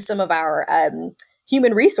access to some of our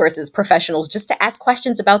human resources professionals just to ask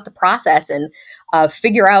questions about the process and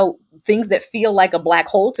figure out things that feel like a black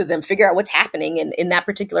hole to them, figure out what's happening in that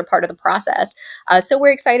particular part of the process. So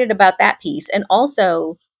we're excited about that piece. And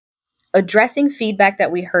also addressing feedback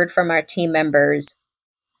that we heard from our team members,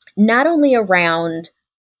 not only around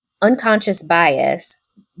unconscious bias,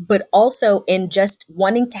 but also in just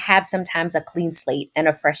wanting to have sometimes a clean slate and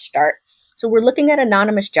a fresh start. So we're looking at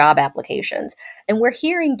anonymous job applications, and we're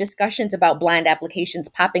hearing discussions about blind applications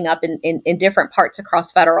popping up in different parts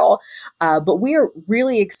across federal. But we're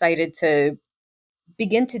really excited to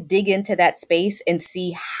begin to dig into that space and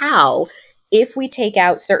see how, if we take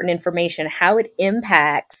out certain information, how it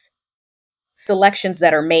impacts selections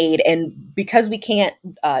that are made. And because we can't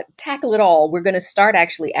tackle it all, we're going to start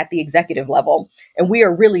actually at the executive level. And we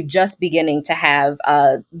are really just beginning to have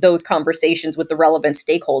those conversations with the relevant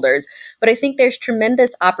stakeholders. But I think there's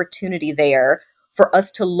tremendous opportunity there for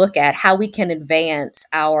us to look at how we can advance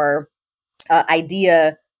our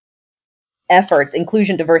idea efforts,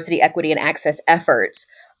 inclusion, diversity, equity, and access efforts,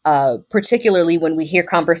 particularly when we hear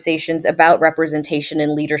conversations about representation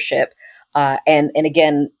and leadership, and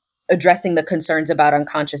again, addressing the concerns about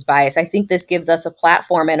unconscious bias. I think this gives us a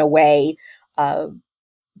platform and a way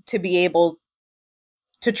to be able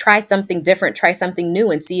to try something different, try something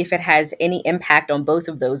new, and see if it has any impact on both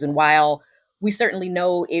of those. And while we certainly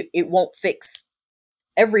know it won't fix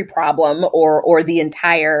every problem or the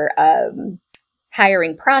entire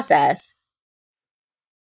hiring process,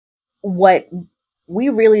 what we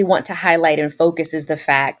really want to highlight and focus is the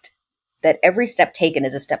fact that every step taken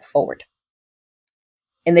is a step forward.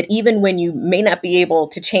 And that even when you may not be able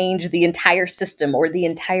to change the entire system or the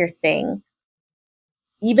entire thing,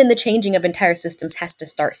 even the changing of entire systems has to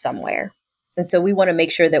start somewhere. And so we want to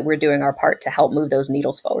make sure that we're doing our part to help move those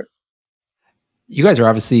needles forward. You guys are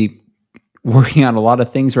obviously working on a lot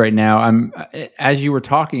of things right now. As you were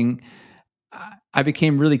talking, I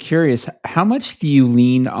became really curious. How much do you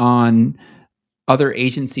lean on other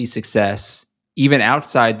agency success, even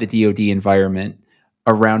outside the DoD environment,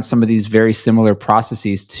 around some of these very similar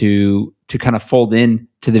processes to kind of fold in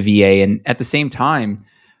to the VA, and at the same time,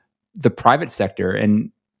 the private sector?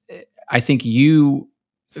 And I think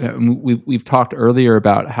we've talked earlier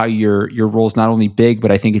about how your role is not only big,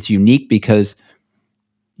 but I think it's unique because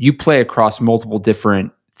you play across multiple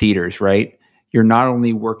different theaters, right? You're not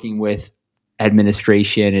only working with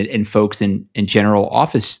administration and folks in general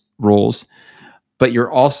office roles, but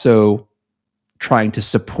you're also trying to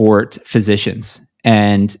support physicians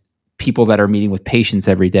and people that are meeting with patients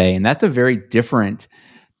every day. And that's a very different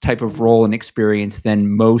type of role and experience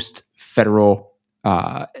than most federal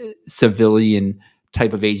civilian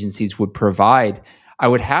type of agencies would provide. I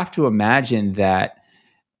would have to imagine that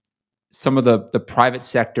some of the private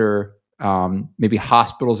sector, maybe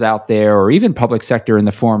hospitals out there, or even public sector in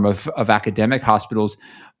the form of academic hospitals,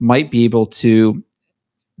 might be able to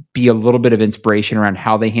be a little bit of inspiration around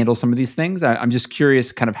how they handle some of these things. I'm just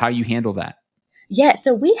curious kind of how you handle that. Yeah,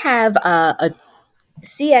 so we have a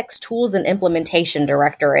CX Tools and Implementation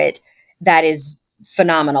Directorate that is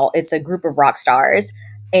phenomenal. It's a group of rock stars,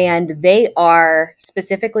 and they are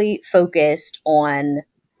specifically focused on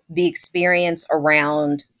the experience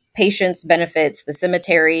around patients, benefits, the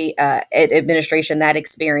cemetery administration, that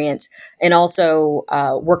experience, and also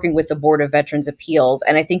working with the Board of Veterans Appeals.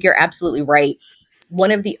 And I think you're absolutely right.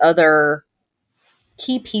 One of the other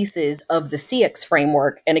key pieces of the CX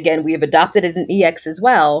framework, and again, we have adopted it in EX as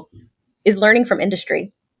well, is learning from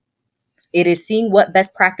industry. It is seeing what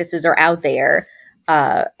best practices are out there.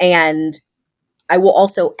 And I will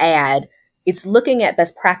also add, it's looking at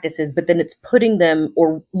best practices, but then it's putting them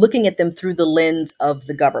or looking at them through the lens of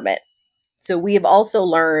the government. So we have also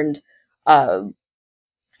learned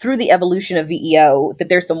through the evolution of VEO that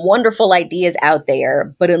there's some wonderful ideas out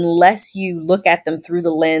there, but unless you look at them through the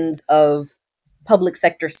lens of public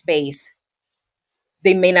sector space,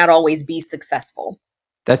 they may not always be successful.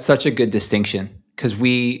 That's such a good distinction, because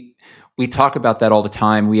we talk about that all the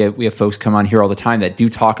time. We have folks come on here all the time that do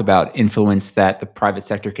talk about influence that the private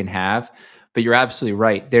sector can have. But you're absolutely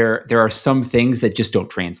right. There are some things that just don't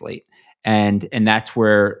translate. And that's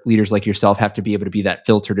where leaders like yourself have to be able to be that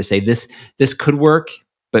filter to say this could work,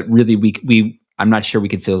 but really I'm not sure we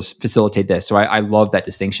could facilitate this. So I love that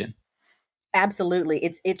distinction. Absolutely.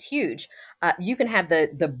 It's huge. You can have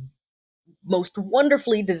the most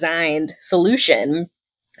wonderfully designed solution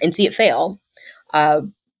and see it fail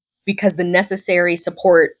because the necessary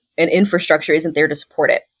support and infrastructure isn't there to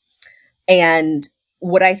support it. And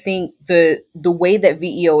what I think the way that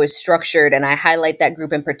VEO is structured, and I highlight that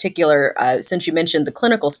group in particular, since you mentioned the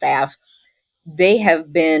clinical staff, they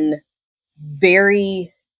have been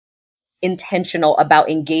very intentional about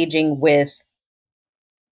engaging with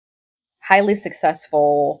highly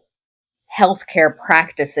successful healthcare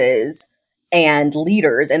practices and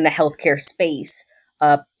leaders in the healthcare space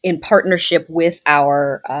in partnership with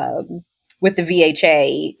our with the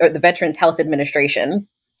VHA, or the Veterans Health Administration,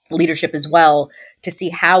 leadership as well, to see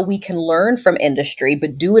how we can learn from industry,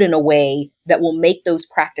 but do it in a way that will make those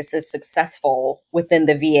practices successful within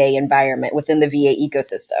the VA environment, within the VA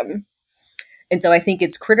ecosystem. And so I think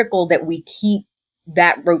it's critical that we keep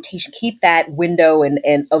that rotation, keep that window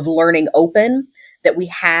and of learning open, that we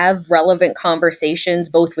have relevant conversations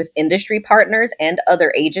both with industry partners and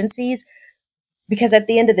other agencies, because at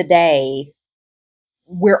the end of the day,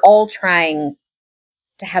 we're all trying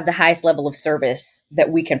to have the highest level of service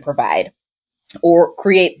that we can provide or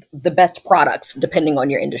create the best products depending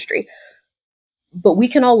on your industry. But we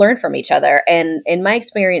can all learn from each other. And in my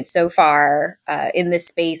experience so far in this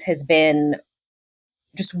space has been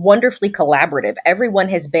just wonderfully collaborative. Everyone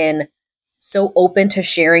has been so open to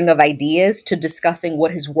sharing of ideas, to discussing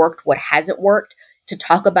what has worked, what hasn't worked, to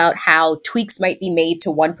talk about how tweaks might be made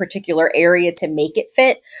to one particular area to make it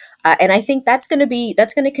fit. And I think that's going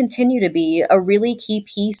to continue to be a really key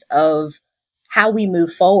piece of how we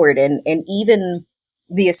move forward. And even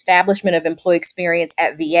the establishment of employee experience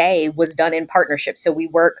at VA was done in partnership. So we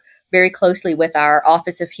work very closely with our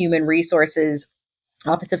Office of Human Resources,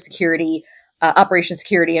 Office of Security, Operations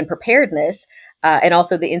Security and Preparedness, and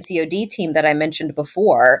also the NCOD team that I mentioned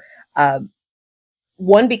before.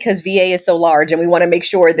 One, because VA is so large and we want to make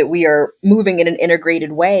sure that we are moving in an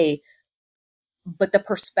integrated way, but the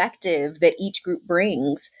perspective that each group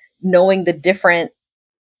brings, knowing the different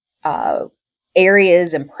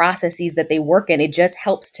areas and processes that they work in, it just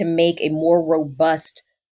helps to make a more robust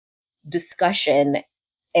discussion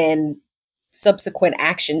and subsequent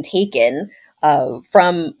action taken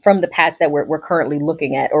from the paths that we're currently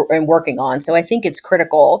looking at and working on. So I think it's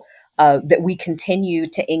critical that we continue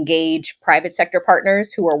to engage private sector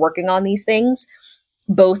partners who are working on these things,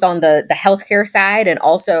 both on the healthcare side and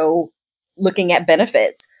also looking at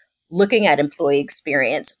benefits, looking at employee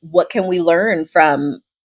experience. What can we learn from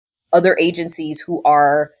other agencies who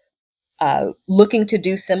are looking to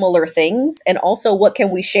do similar things? And also, what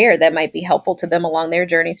can we share that might be helpful to them along their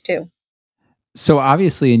journeys too? So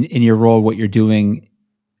obviously in your role, what you're doing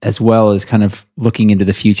as well is kind of looking into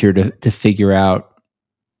the future to figure out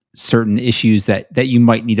certain issues that you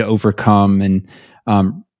might need to overcome and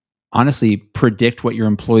honestly predict what your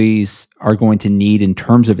employees are going to need in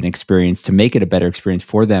terms of an experience to make it a better experience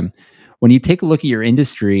for them. When you take a look at your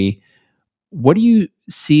industry, what do you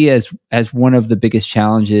see as one of the biggest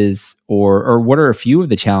challenges, or what are a few of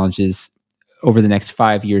the challenges over the next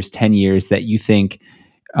 5 years, 10 years that you think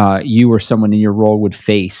you or someone in your role would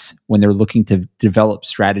face when they're looking to develop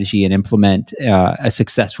strategy and implement a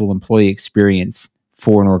successful employee experience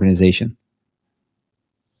for an organization?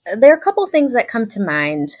 There are a couple of things that come to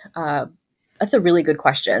mind. That's a really good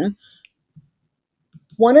question.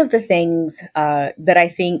 One of the things that I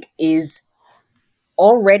think is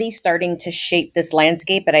already starting to shape this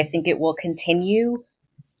landscape, but I think it will continue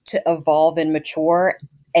to evolve and mature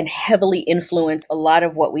and heavily influence a lot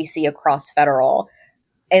of what we see across federal.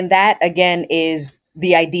 And that, again, is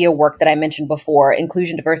the IDEA work that I mentioned before: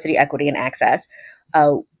 inclusion, diversity, equity, and access.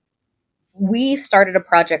 We started a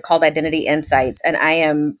project called Identity Insights, and I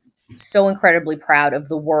am so incredibly proud of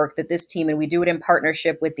the work that this team, and we do it in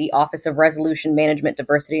partnership with the Office of Resolution Management,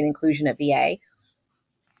 Diversity, and Inclusion at VA.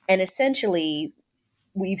 And essentially,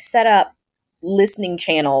 we've set up listening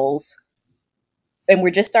channels, and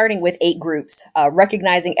we're just starting with 8 groups.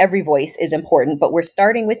 Recognizing every voice is important, but we're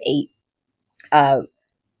starting with 8.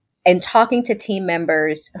 And talking to team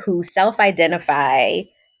members who self-identify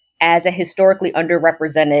as a historically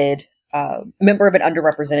underrepresented member of an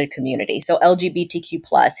underrepresented community. So LGBTQ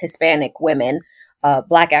plus, Hispanic women,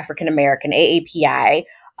 Black African American, AAPI,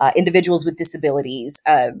 individuals with disabilities,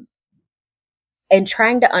 and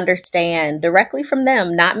trying to understand directly from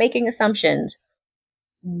them, not making assumptions,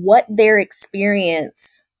 what their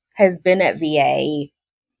experience has been at VA,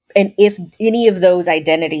 and if any of those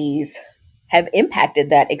identities have impacted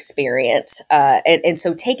that experience. And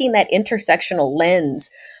so taking that intersectional lens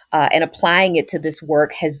and applying it to this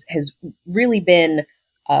work has really been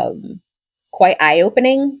quite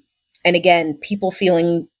eye-opening. And again, people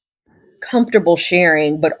feeling comfortable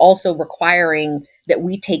sharing, but also requiring that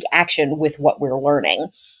we take action with what we're learning.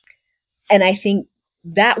 And I think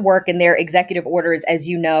that work in their executive orders, as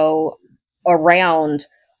you know, around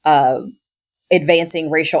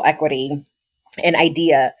advancing racial equity and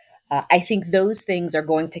IDEA, I think those things are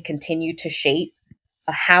going to continue to shape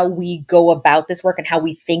how we go about this work and how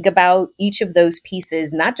we think about each of those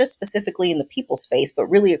pieces, not just specifically in the people space, but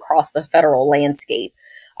really across the federal landscape.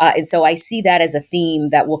 And so I see that as a theme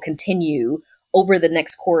that will continue over the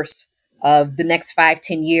next course of the next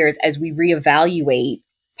 5-10 years as we reevaluate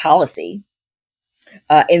policy.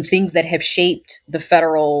 and things that have shaped the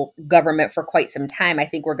federal government for quite some time, I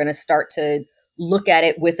think we're going to start to look at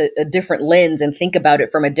it with a different lens and think about it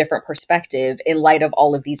from a different perspective in light of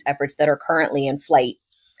all of these efforts that are currently in flight.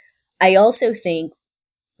 I also think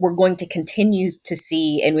we're going to continue to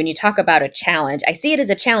see, and when you talk about a challenge, I see it as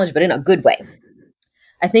a challenge, but in a good way.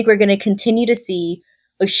 I think we're going to continue to see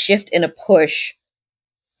a shift and a push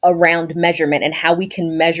around measurement and how we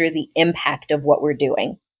can measure the impact of what we're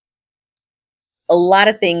doing. A lot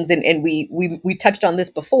of things, and we touched on this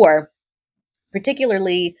before,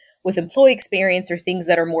 particularly with employee experience or things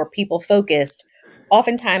that are more people focused.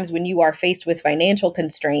 Oftentimes, when you are faced with financial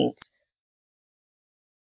constraints,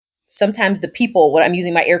 sometimes the people, what I'm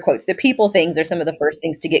using my air quotes, the people things are some of the first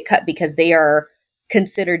things to get cut because they are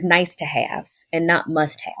considered nice to haves and not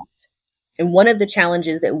must haves. And one of the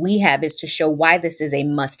challenges that we have is to show why this is a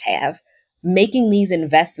must have. Making these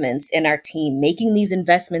investments in our team, making these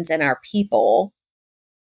investments in our people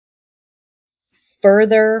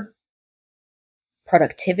further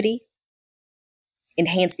productivity,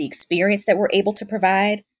 enhance the experience that we're able to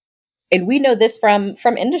provide. And we know this from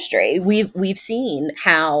industry. We've seen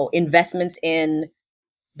how investments in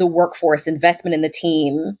the workforce, investment in the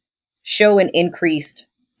team, show an increased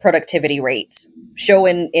productivity rates, show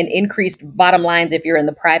an increased bottom lines if you're in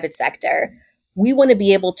the private sector. We want to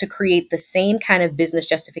be able to create the same kind of business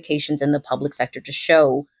justifications in the public sector to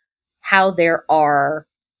show how there are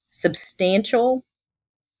substantial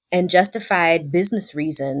and justified business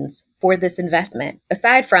reasons for this investment.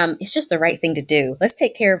 Aside from, it's just the right thing to do. Let's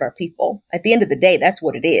take care of our people. At the end of the day, that's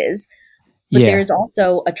what it is. But Yeah, there's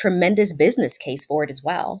also a tremendous business case for it as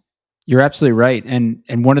well. you're absolutely right.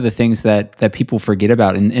 And one of the things that people forget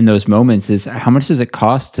about in those moments is how much does it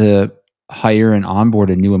cost to hire and onboard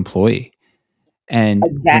a new employee? And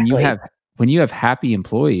Exactly. when you have happy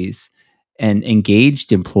employees and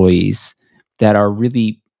engaged employees that are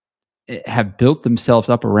really have built themselves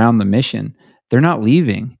up around the mission, they're not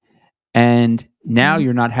leaving. And now Mhm.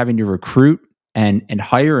 you're not having to recruit and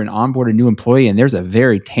hire and onboard a new employee. And there's a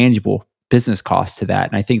very tangible business cost to that.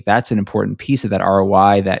 And I think that's an important piece of that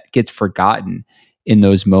ROI that gets forgotten in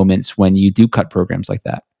those moments when you do cut programs like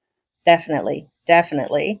that. Definitely.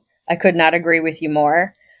 Definitely. I could not agree with you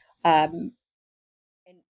more. Um,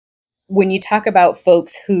 when you talk about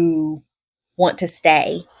folks who want to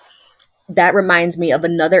stay, that reminds me of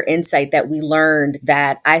another insight that we learned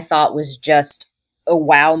that I thought was just a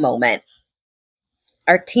wow moment.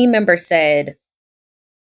 Our team member said,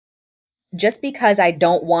 just because I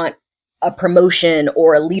don't want a promotion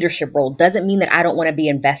or a leadership role doesn't mean that I don't want to be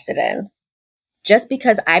invested in. Just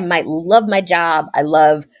because I might love my job, I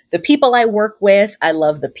love the people I work with, I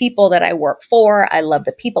love the people that I work for, I love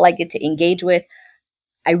the people I get to engage with.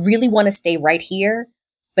 I really want to stay right here,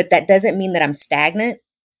 but that doesn't mean that I'm stagnant.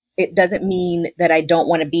 It doesn't mean that I don't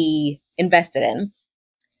want to be invested in.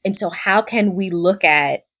 And so, how can we look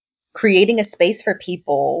at creating a space for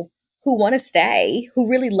people who want to stay, who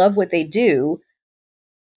really love what they do,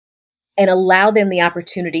 and allow them the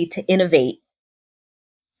opportunity to innovate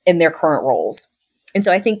in their current roles? And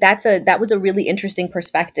so I think that was a really interesting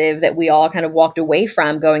perspective that we all kind of walked away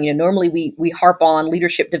from going, normally we harp on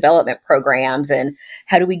leadership development programs and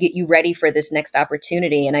how do we get you ready for this next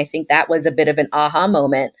opportunity? And I think that was a bit of an aha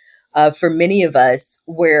moment for many of us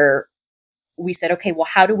where we said, okay, well,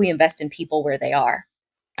 how do we invest in people where they are?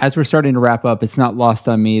 As we're starting to wrap up, it's not lost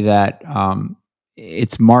on me that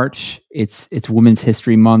it's March, it's Women's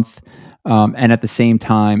History Month, and at the same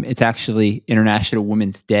time, it's actually International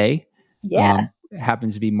Women's Day. Yeah. It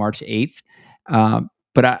happens to be March 8th.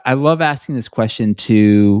 But I love asking this question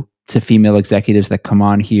to female executives that come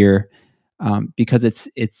on here because it's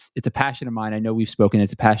a passion of mine. I know we've spoken;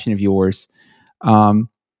 it's a passion of yours. Um,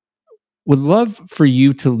 would love for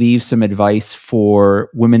you to leave some advice for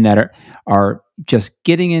women that are just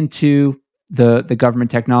getting into the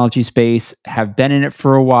government technology space, have been in it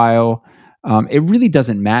for a while. It really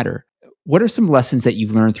doesn't matter. What are some lessons that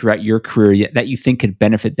you've learned throughout your career that you think could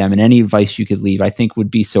benefit them, and any advice you could leave? I think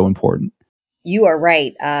would be so important. You are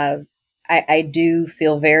right. I do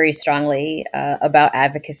feel very strongly about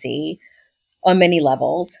advocacy on many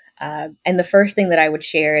levels. And the first thing that I would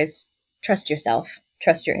share is trust yourself,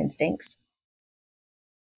 trust your instincts.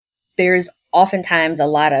 There's oftentimes a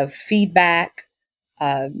lot of feedback,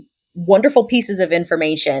 wonderful pieces of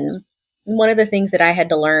information. One of the things that I had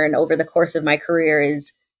to learn over the course of my career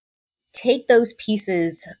is take those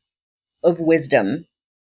pieces of wisdom,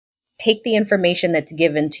 take the information that's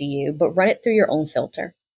given to you, but run it through your own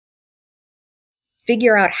filter.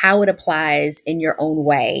 Figure out how it applies in your own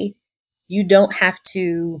way. You don't have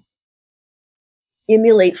to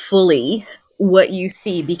emulate fully what you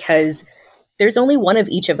see because There's only one of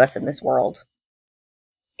each of us in this world.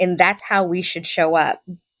 And that's how we should show up.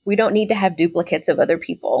 We don't need to have duplicates of other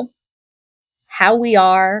people. How we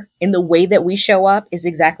are in the way that we show up is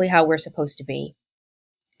exactly how we're supposed to be.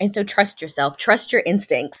 And so trust yourself, trust your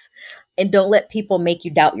instincts, and don't let people make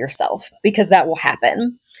you doubt yourself, because that will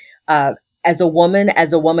happen. As a woman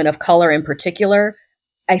of color in particular,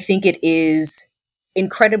 I think it is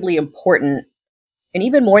incredibly important. And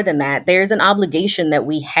even more than that, there's an obligation that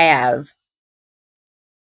we have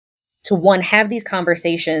to, one, have these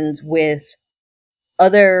conversations with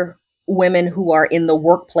other women who are in the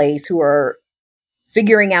workplace, who are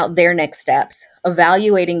figuring out their next steps,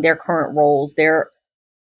 evaluating their current roles. There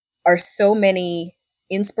are so many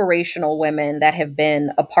inspirational women that have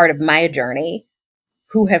been a part of my journey,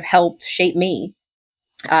 who have helped shape me,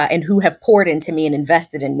 and who have poured into me and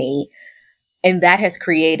invested in me. And that has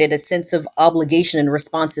created a sense of obligation and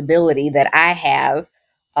responsibility that I have,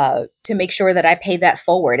 to make sure that I pay that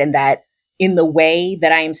forward, and that in the way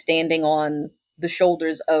that I am standing on the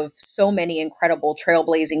shoulders of so many incredible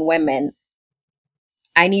trailblazing women,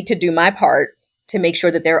 I need to do my part to make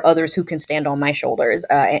sure that there are others who can stand on my shoulders.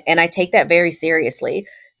 And I take that very seriously.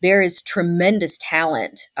 There is tremendous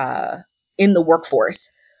talent in the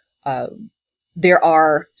workforce. There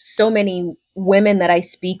are so many women that I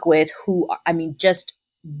speak with who, I mean, just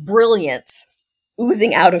brilliance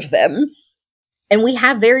oozing out of them. And we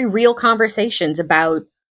have very real conversations about,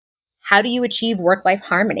 how do you achieve work-life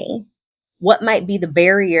harmony? What might be the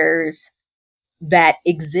barriers that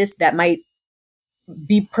exist that might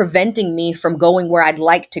be preventing me from going where I'd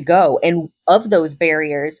like to go? And of those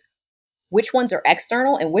barriers, which ones are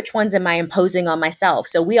external and which ones am I imposing on myself?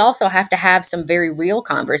 So we also have to have some very real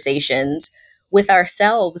conversations with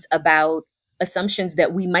ourselves about assumptions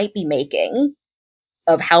that we might be making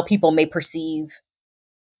of how people may perceive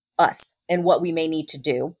us and what we may need to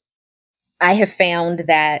do. I have found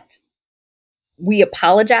that we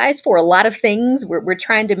apologize for a lot of things. We're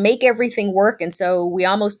trying to make everything work. And so we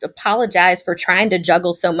almost apologize for trying to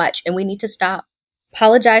juggle so much. And we need to stop.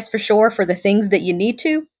 Apologize for sure for the things that you need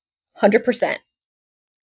to, 100%.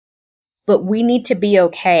 But we need to be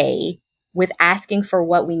okay with asking for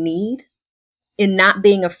what we need, and not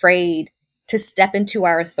being afraid to step into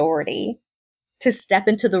our authority, to step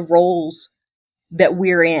into the roles that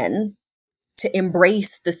we're in, to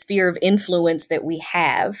embrace the sphere of influence that we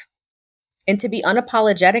have, and to be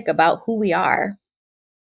unapologetic about who we are.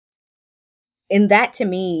 And that, to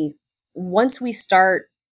me, once we start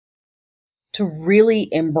to really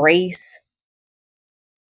embrace,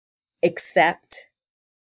 accept,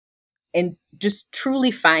 and just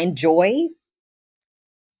truly find joy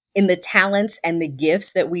in the talents and the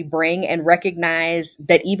gifts that we bring, and recognize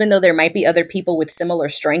that even though there might be other people with similar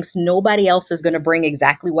strengths, nobody else is going to bring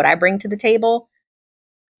exactly what I bring to the table.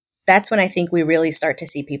 That's when I think we really start to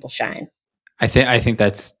see people shine. I think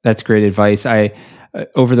that's great advice.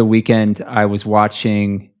 Over the weekend, I was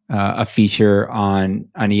watching a feature on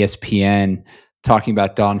ESPN talking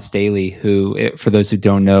about Dawn Staley, who, for those who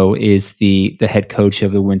don't know, is the head coach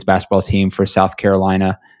of the women's basketball team for South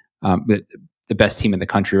Carolina, the best team in the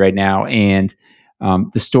country right now. And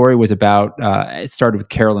the story was about, it started with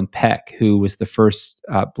Carolyn Peck, who was the first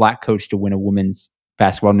Black coach to win a women's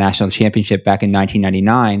basketball national championship back in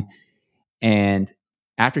 1999. And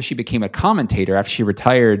after she became a commentator, after she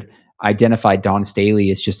retired, identified Dawn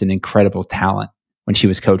Staley as just an incredible talent when she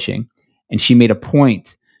was coaching. And she made a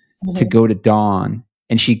point to go to Dawn,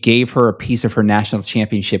 and she gave her a piece of her national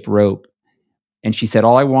championship rope. And she said,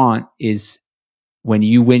 all I want is, when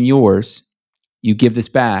you win yours, you give this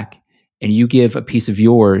back, and you give a piece of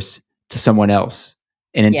yours to someone else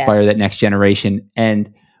and inspire that next generation.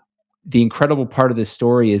 And the incredible part of this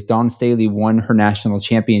story is Dawn Staley won her national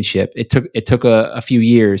championship. It took a few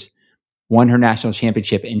years, won her national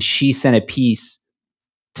championship, and she sent a piece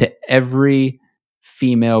to every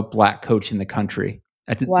female Black coach in the country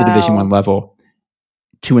at the Division I level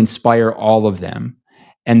to inspire all of them.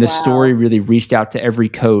 And the story really reached out to every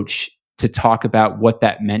coach to talk about what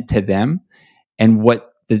that meant to them, and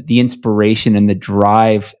what the inspiration and the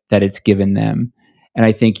drive that it's given them. And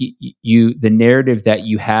I think the narrative that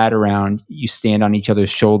you had around, you stand on each other's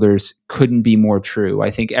shoulders, couldn't be more true. I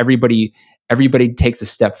think everybody takes a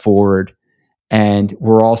step forward, and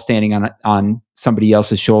we're all standing on somebody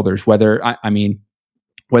else's shoulders. Whether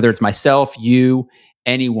it's myself, you,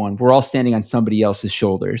 anyone, we're all standing on somebody else's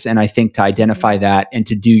shoulders. And I think to identify that and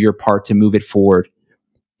to do your part to move it forward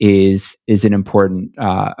is an important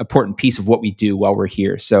piece of what we do while we're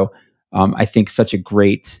here. So I think such a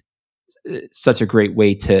great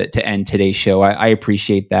way to end today's show. I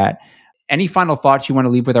appreciate that. Any final thoughts you want to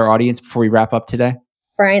leave with our audience before we wrap up today?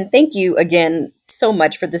 Brian, thank you again so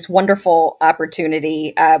much for this wonderful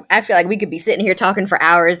opportunity. I feel like we could be sitting here talking for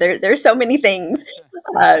hours. There's so many things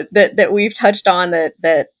that we've touched on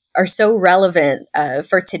that are so relevant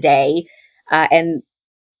for today. And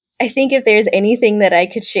I think if there's anything that I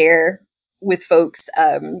could share with folks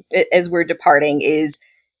as we're departing is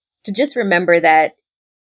to just remember that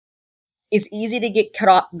it's easy to get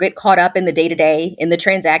caught up in the day to day, in the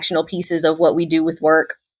transactional pieces of what we do with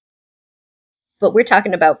work, but we're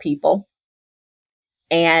talking about people.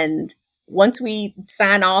 And once we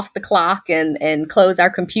sign off the clock and close our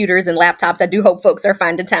computers and laptops, I do hope folks are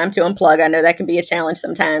finding time to unplug. I know that can be a challenge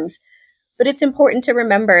sometimes, but it's important to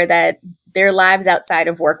remember that their lives outside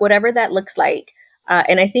of work, whatever that looks like.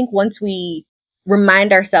 And I think once we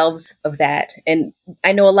remind ourselves of that, and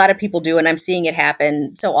I know a lot of people do, and I'm seeing it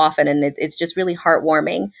happen so often, and it's just really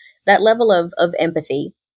heartwarming, that level of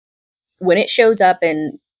empathy, when it shows up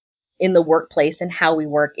in the workplace and how we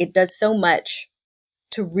work, it does so much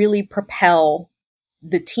to really propel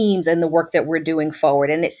the teams and the work that we're doing forward.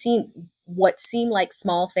 And what seem like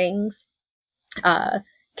small things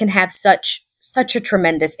can have such a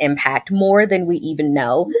tremendous impact, more than we even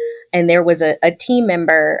know. And there was a team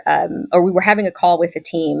member, or we were having a call with a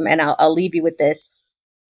team, and I'll leave you with this,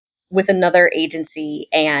 with another agency,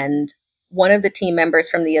 and one of the team members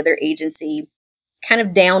from the other agency kind of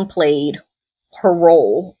downplayed her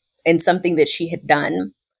role in something that she had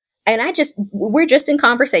done. And we're just in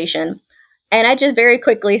conversation. And I just very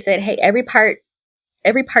quickly said, hey, every part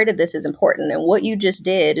of this is important. And what you just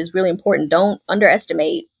did is really important. Don't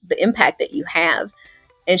underestimate the impact that you have.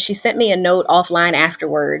 And she sent me a note offline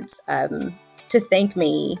afterwards to thank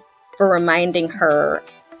me for reminding her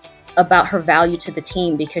about her value to the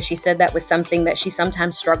team, because she said that was something that she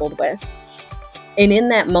sometimes struggled with. And in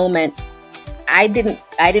that moment, I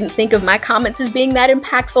didn't think of my comments as being that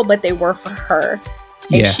impactful, but they were for her.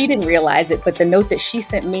 And she didn't realize it, but the note that she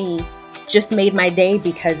sent me just made my day,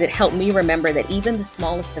 because it helped me remember that even the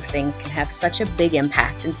smallest of things can have such a big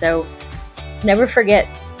impact. And so never forget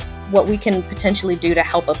what we can potentially do to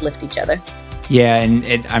help uplift each other. Yeah,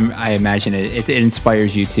 and I imagine it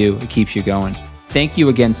inspires you too. It keeps you going. Thank you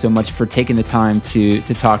again so much for taking the time to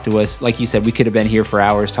talk to us. Like you said, we could have been here for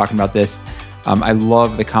hours talking about this. I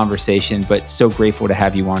love the conversation, but so grateful to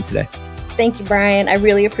have you on today. Thank you, Brian. I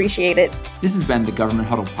really appreciate it. This has been the Government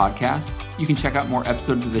Huddle Podcast. You can check out more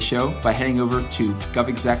episodes of the show by heading over to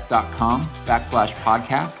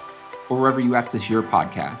govexec.com/podcast or wherever you access your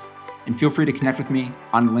podcasts. And feel free to connect with me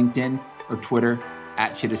on LinkedIn or Twitter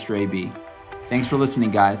 @ChittisterAB. Thanks for listening,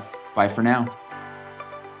 guys. Bye for now.